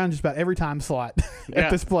bounced around just about every time slot at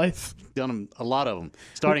this place. Done them, a lot of them,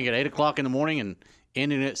 starting at 8 o'clock in the morning and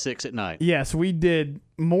ending at 6 at night. Yes, we did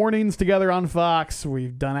mornings together on Fox.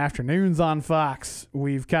 We've done afternoons on Fox.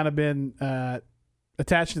 We've kind of been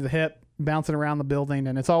attached to the hip, bouncing around the building,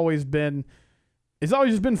 and it's always just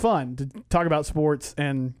been fun to talk about sports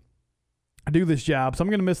and do this job. So I'm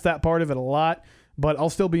going to miss that part of it a lot, but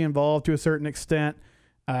I'll still be involved to a certain extent,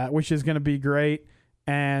 which is going to be great.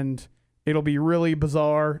 And it'll be really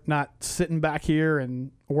bizarre not sitting back here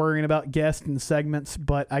and worrying about guests and segments,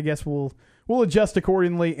 but I guess we'll adjust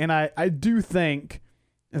accordingly. And I do think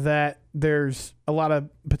that there's a lot of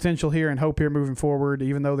potential here and hope here moving forward,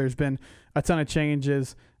 even though there's been a ton of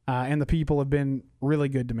changes and the people have been really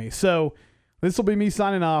good to me. So this will be me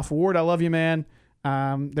signing off. Ward, I love you, man.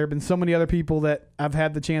 There have been so many other people that I've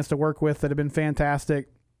had the chance to work with that have been fantastic.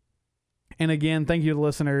 And again, thank you to the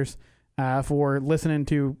listeners for listening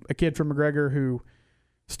to a kid from McGregor who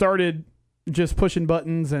started just pushing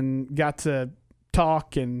buttons and got to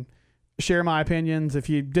talk and share my opinions. If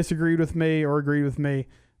you disagreed with me or agreed with me,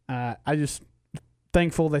 I just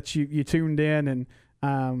thankful that you tuned in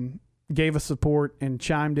and gave us support and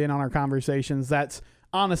chimed in on our conversations. That's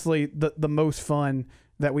honestly the most fun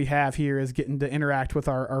that we have here, is getting to interact with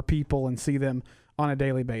our people and see them on a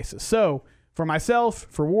daily basis. So for myself,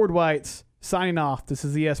 for Ward Whites, signing off, this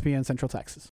is ESPN Central Texas.